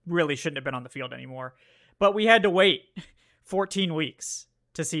he really shouldn't have been on the field anymore. But we had to wait 14 weeks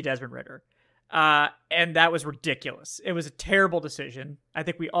to see Desmond Ritter. And that was ridiculous. It was a terrible decision. I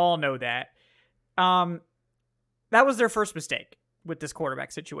think we all know that. That was their first mistake with this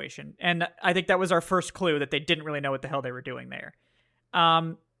quarterback situation. And I think that was our first clue that they didn't really know what the hell they were doing there.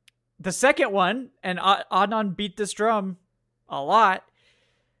 The second one, and Adnan beat this drum a lot,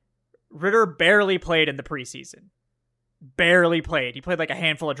 Ritter barely played in the preseason. Barely played. He played like a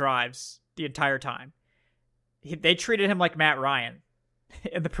handful of drives the entire time. They treated him like Matt Ryan.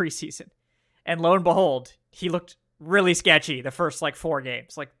 in the preseason. And lo and behold, he looked really sketchy the first 4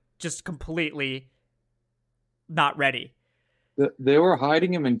 games, just completely not ready. They were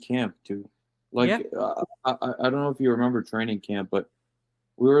hiding him in camp too. Yeah. I don't know if you remember training camp, but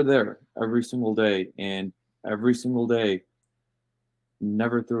we were there every single day, and every single day,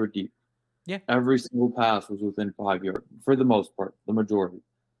 never threw it deep. Yeah. Every single pass was within 5 yards for the most part, the majority.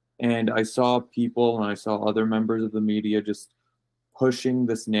 And I saw people and I saw other members of the media just pushing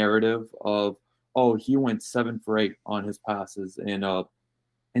this narrative of, oh, he went 7 for 8 on his passes in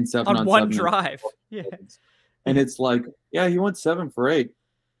 7 on one drive. Yeah. And it's like, yeah, he went 7 for 8.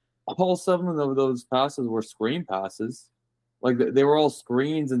 All 7 of those passes were screen passes. They were all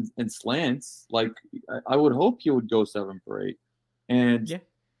screens and slants. I would hope he would go 7 for 8. And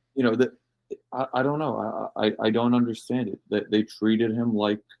I don't know. I don't understand it. That they treated him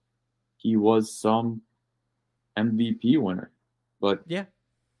like he was some MVP winner. But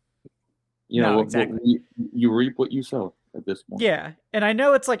exactly. You reap what you sow at this point. Yeah, and I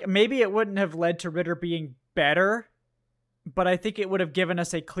know it's maybe it wouldn't have led to Ridder being better, but I think it would have given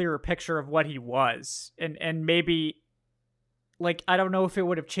us a clearer picture of what he was, and maybe I don't know if it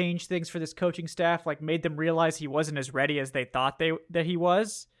would have changed things for this coaching staff, made them realize he wasn't as ready as they thought that he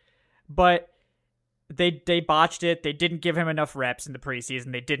was, but they botched it. They didn't give him enough reps in the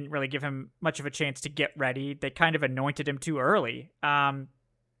preseason. They didn't really give him much of a chance to get ready. They kind of anointed him too early. And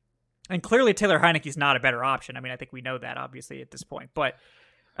clearly Taylor Heineke's not a better option. I mean, I think we know that obviously at this point, but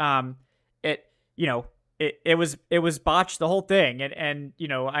it was botched, the whole thing. And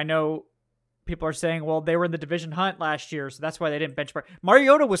I know people are saying, well, they were in the division hunt last year, so that's why they didn't benchmark.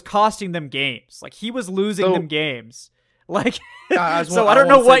 Mariota was costing them games. He was losing them games. I don't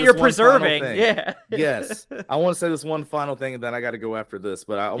know what you're preserving. Yeah. Yes. I want to say this one final thing, and then I got to go after this.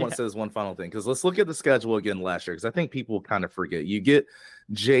 But I want to say this one final thing, because let's look at the schedule again last year, because I think people kind of forget. You get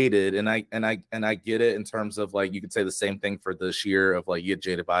jaded, and I get it in terms of you could say the same thing for this year of you get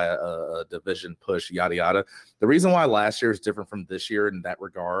jaded by a division push, yada yada. The reason why last year is different from this year in that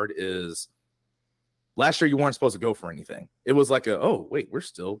regard is last year you weren't supposed to go for anything. It was oh wait, we're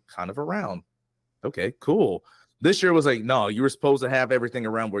still kind of around. Okay, cool. This year was no, you were supposed to have everything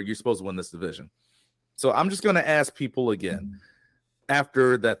around where you're supposed to win this division. So I'm just going to ask people again,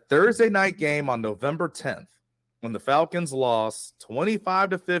 after that Thursday night game on November 10th, when the Falcons lost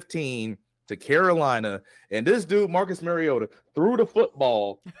 25-15 to Carolina, and this dude, Marcus Mariota, threw the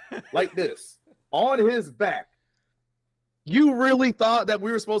football like this on his back, you really thought that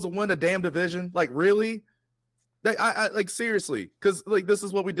we were supposed to win a damn division? Really? I seriously, because this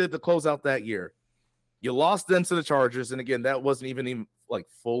is what we did to close out that year. You lost then to the Chargers, and again, that wasn't even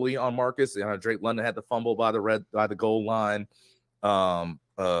fully on Marcus. Drake London had the fumble by the goal line.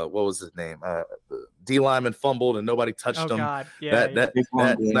 What was his name? D lineman fumbled and nobody touched him. God. Yeah, that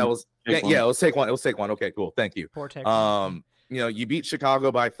was it was Saquon. It was Saquon. Okay, cool. Thank you. Poor Saquon. You beat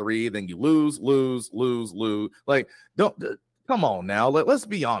Chicago by 3, then you lose. Don't come on now. Let's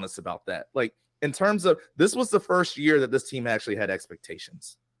be honest about that. In terms of, this was the first year that this team actually had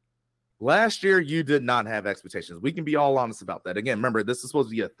expectations. Last year, you did not have expectations. We can be all honest about that. Again, remember, this is supposed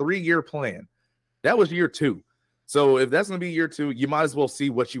to be a 3-year plan. That was year 2. So if that's going to be year 2, you might as well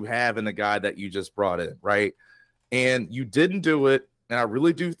see what you have in the guy that you just brought in, right? And you didn't do it. And I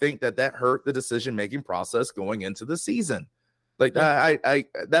really do think that hurt the decision-making process going into the season. I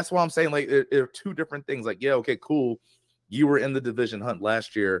that's why I'm saying, there are 2 different things. Yeah, okay, cool. You were in the division hunt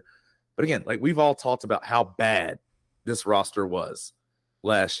last year. But again, we've all talked about how bad this roster was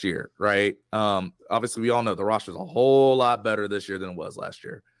last year, right? Obviously, we all know the roster is a whole lot better this year than it was last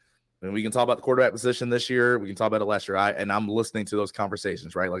year. And we can talk about the quarterback position this year. We can talk about it last year. I'm listening to those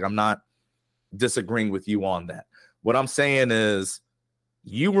conversations, right? I'm not disagreeing with you on that. What I'm saying is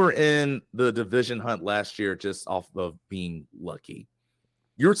you were in the division hunt last year just off of being lucky.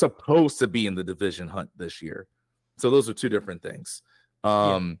 You're supposed to be in the division hunt this year. So those are 2 different things.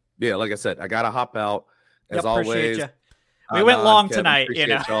 Yeah, like I said, I got to hop out. As always. You. We went long Kevin, tonight,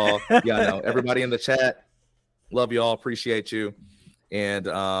 y'all. Yeah, I know. Everybody in the chat, love y'all, appreciate you. And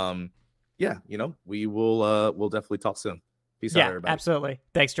we will we'll definitely talk soon. Peace out, everybody. Absolutely.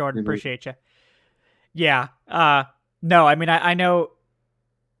 Thanks, Jordan. Appreciate you. Yeah. No, I mean, I know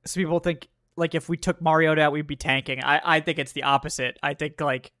some people think if we took Mariota out, we'd be tanking. I think it's the opposite. I think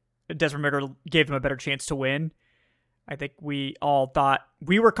Desmond Ridder gave them a better chance to win. I think we all thought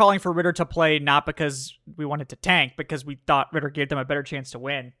we were calling for Ridder to play, not because we wanted to tank, because we thought Ridder gave them a better chance to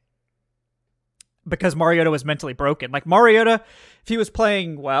win. Because Mariota was mentally broken. Mariota, if he was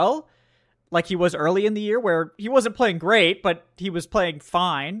playing well, like he was early in the year, where he wasn't playing great, but he was playing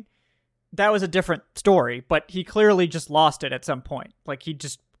fine, that was a different story, but he clearly just lost it at some point. Like, he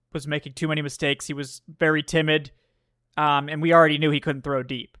just was making too many mistakes. He was very timid, and we already knew he couldn't throw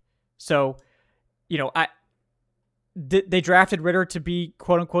deep. So, they drafted Ritter to be,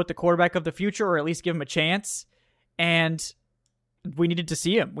 quote-unquote, the quarterback of the future, or at least give him a chance, and we needed to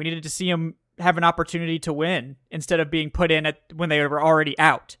see him. We needed to see him have an opportunity to win instead of being put in when they were already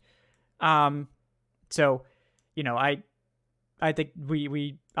out. So, I think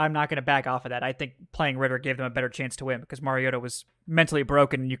I'm not going to back off of that. I think playing Ritter gave them a better chance to win because Mariota was mentally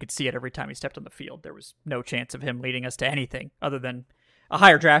broken, and you could see it every time he stepped on the field. There was no chance of him leading us to anything other than a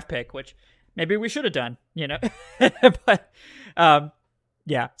higher draft pick, which maybe we should have done, But,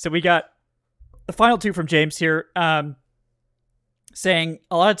 yeah. So we got the final two from James here, saying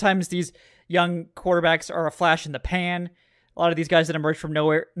a lot of times these young quarterbacks are a flash in the pan. A lot of these guys that emerge from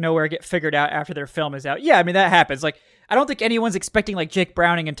nowhere get figured out after their film is out. Yeah, I mean, that happens. Like, I don't think anyone's expecting like Jake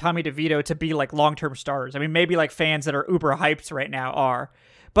Browning and Tommy DeVito to be like long-term starters. I mean, maybe like fans that are uber hyped right now are,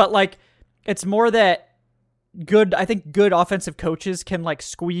 but like, it's more that I think good offensive coaches can like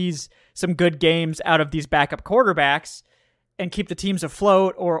squeeze some good games out of these backup quarterbacks and keep the teams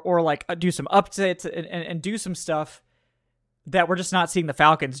afloat, or like do some upsets and do some stuff that we're just not seeing the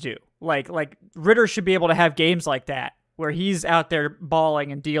Falcons do. Like Ritter should be able to have games like that, where he's out there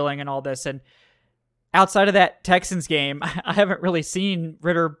balling and dealing and all this. And outside of that Texans game, I haven't really seen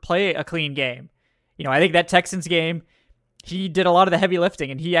Ritter play a clean game. I think that Texans game, he did a lot of the heavy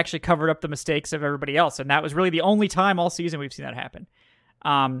lifting, and he actually covered up the mistakes of everybody else. And that was really the only time all season we've seen that happen.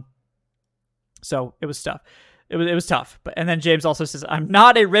 So it was tough. It was tough. And then James also says, I'm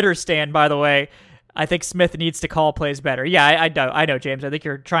not a Ritter stan, by the way. I think Smith needs to call plays better. Yeah, I know, James. I think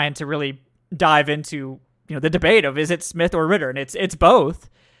you're trying to really dive into the debate of, is it Smith or Ritter? And it's both.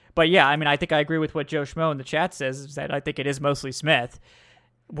 But yeah, I mean, I think I agree with what Joe Schmo in the chat says, is that I think it is mostly Smith,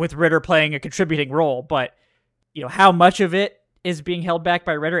 with Ritter playing a contributing role. But how much of it is being held back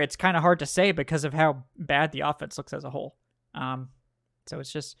by Ritter, it's kind of hard to say because of how bad the offense looks as a whole. So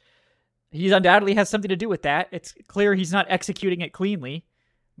it's just, he undoubtedly has something to do with that. It's clear he's not executing it cleanly,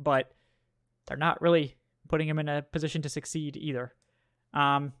 but they're not really putting him in a position to succeed either.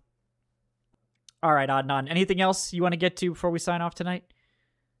 All right, Adnan, anything else you want to get to before we sign off tonight?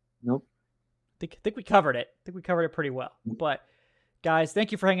 Nope. I think we covered it. I think we covered it pretty well. But guys,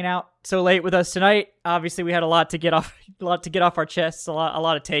 thank you for hanging out so late with us tonight. Obviously, we had a lot to get off our chests, a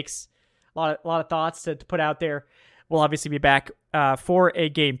lot of takes, a lot of thoughts to put out there. We'll obviously be back for a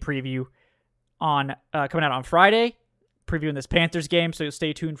game preview on coming out on Friday, previewing this Panthers game, so you'll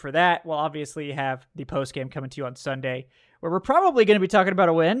stay tuned for that. We'll obviously have the post game coming to you on Sunday, where we're probably going to be talking about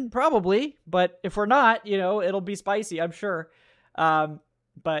a win, probably, but if we're not, it'll be spicy, I'm sure.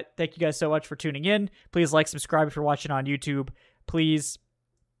 But thank you guys so much for tuning in. Please like, subscribe if you're watching on YouTube. Please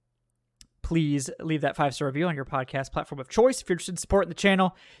leave that 5-star review on your podcast platform of choice. If you're interested in supporting the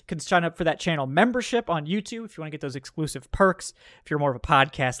channel, you can sign up for that channel membership on YouTube if you want to get those exclusive perks. If you're more of a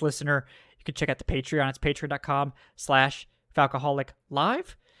podcast listener, you can check out the Patreon. It's patreon.com/Falcoholic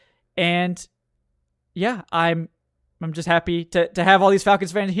live. And yeah, I'm just happy to have all these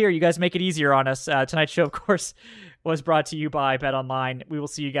Falcons fans here. You guys make it easier on us. Tonight's show, of course, was brought to you by BetOnline. We will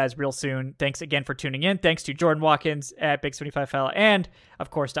see you guys real soon. Thanks again for tuning in. Thanks to Jordan Watkins at Big75Fella, and of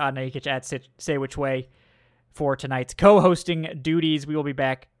course to Adnan Ikic at Say Which Way for tonight's co-hosting duties. We will be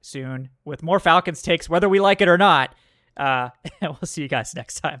back soon with more Falcons takes, whether we like it or not. We'll see you guys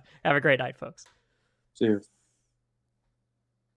next time. Have a great night, folks. Cheers.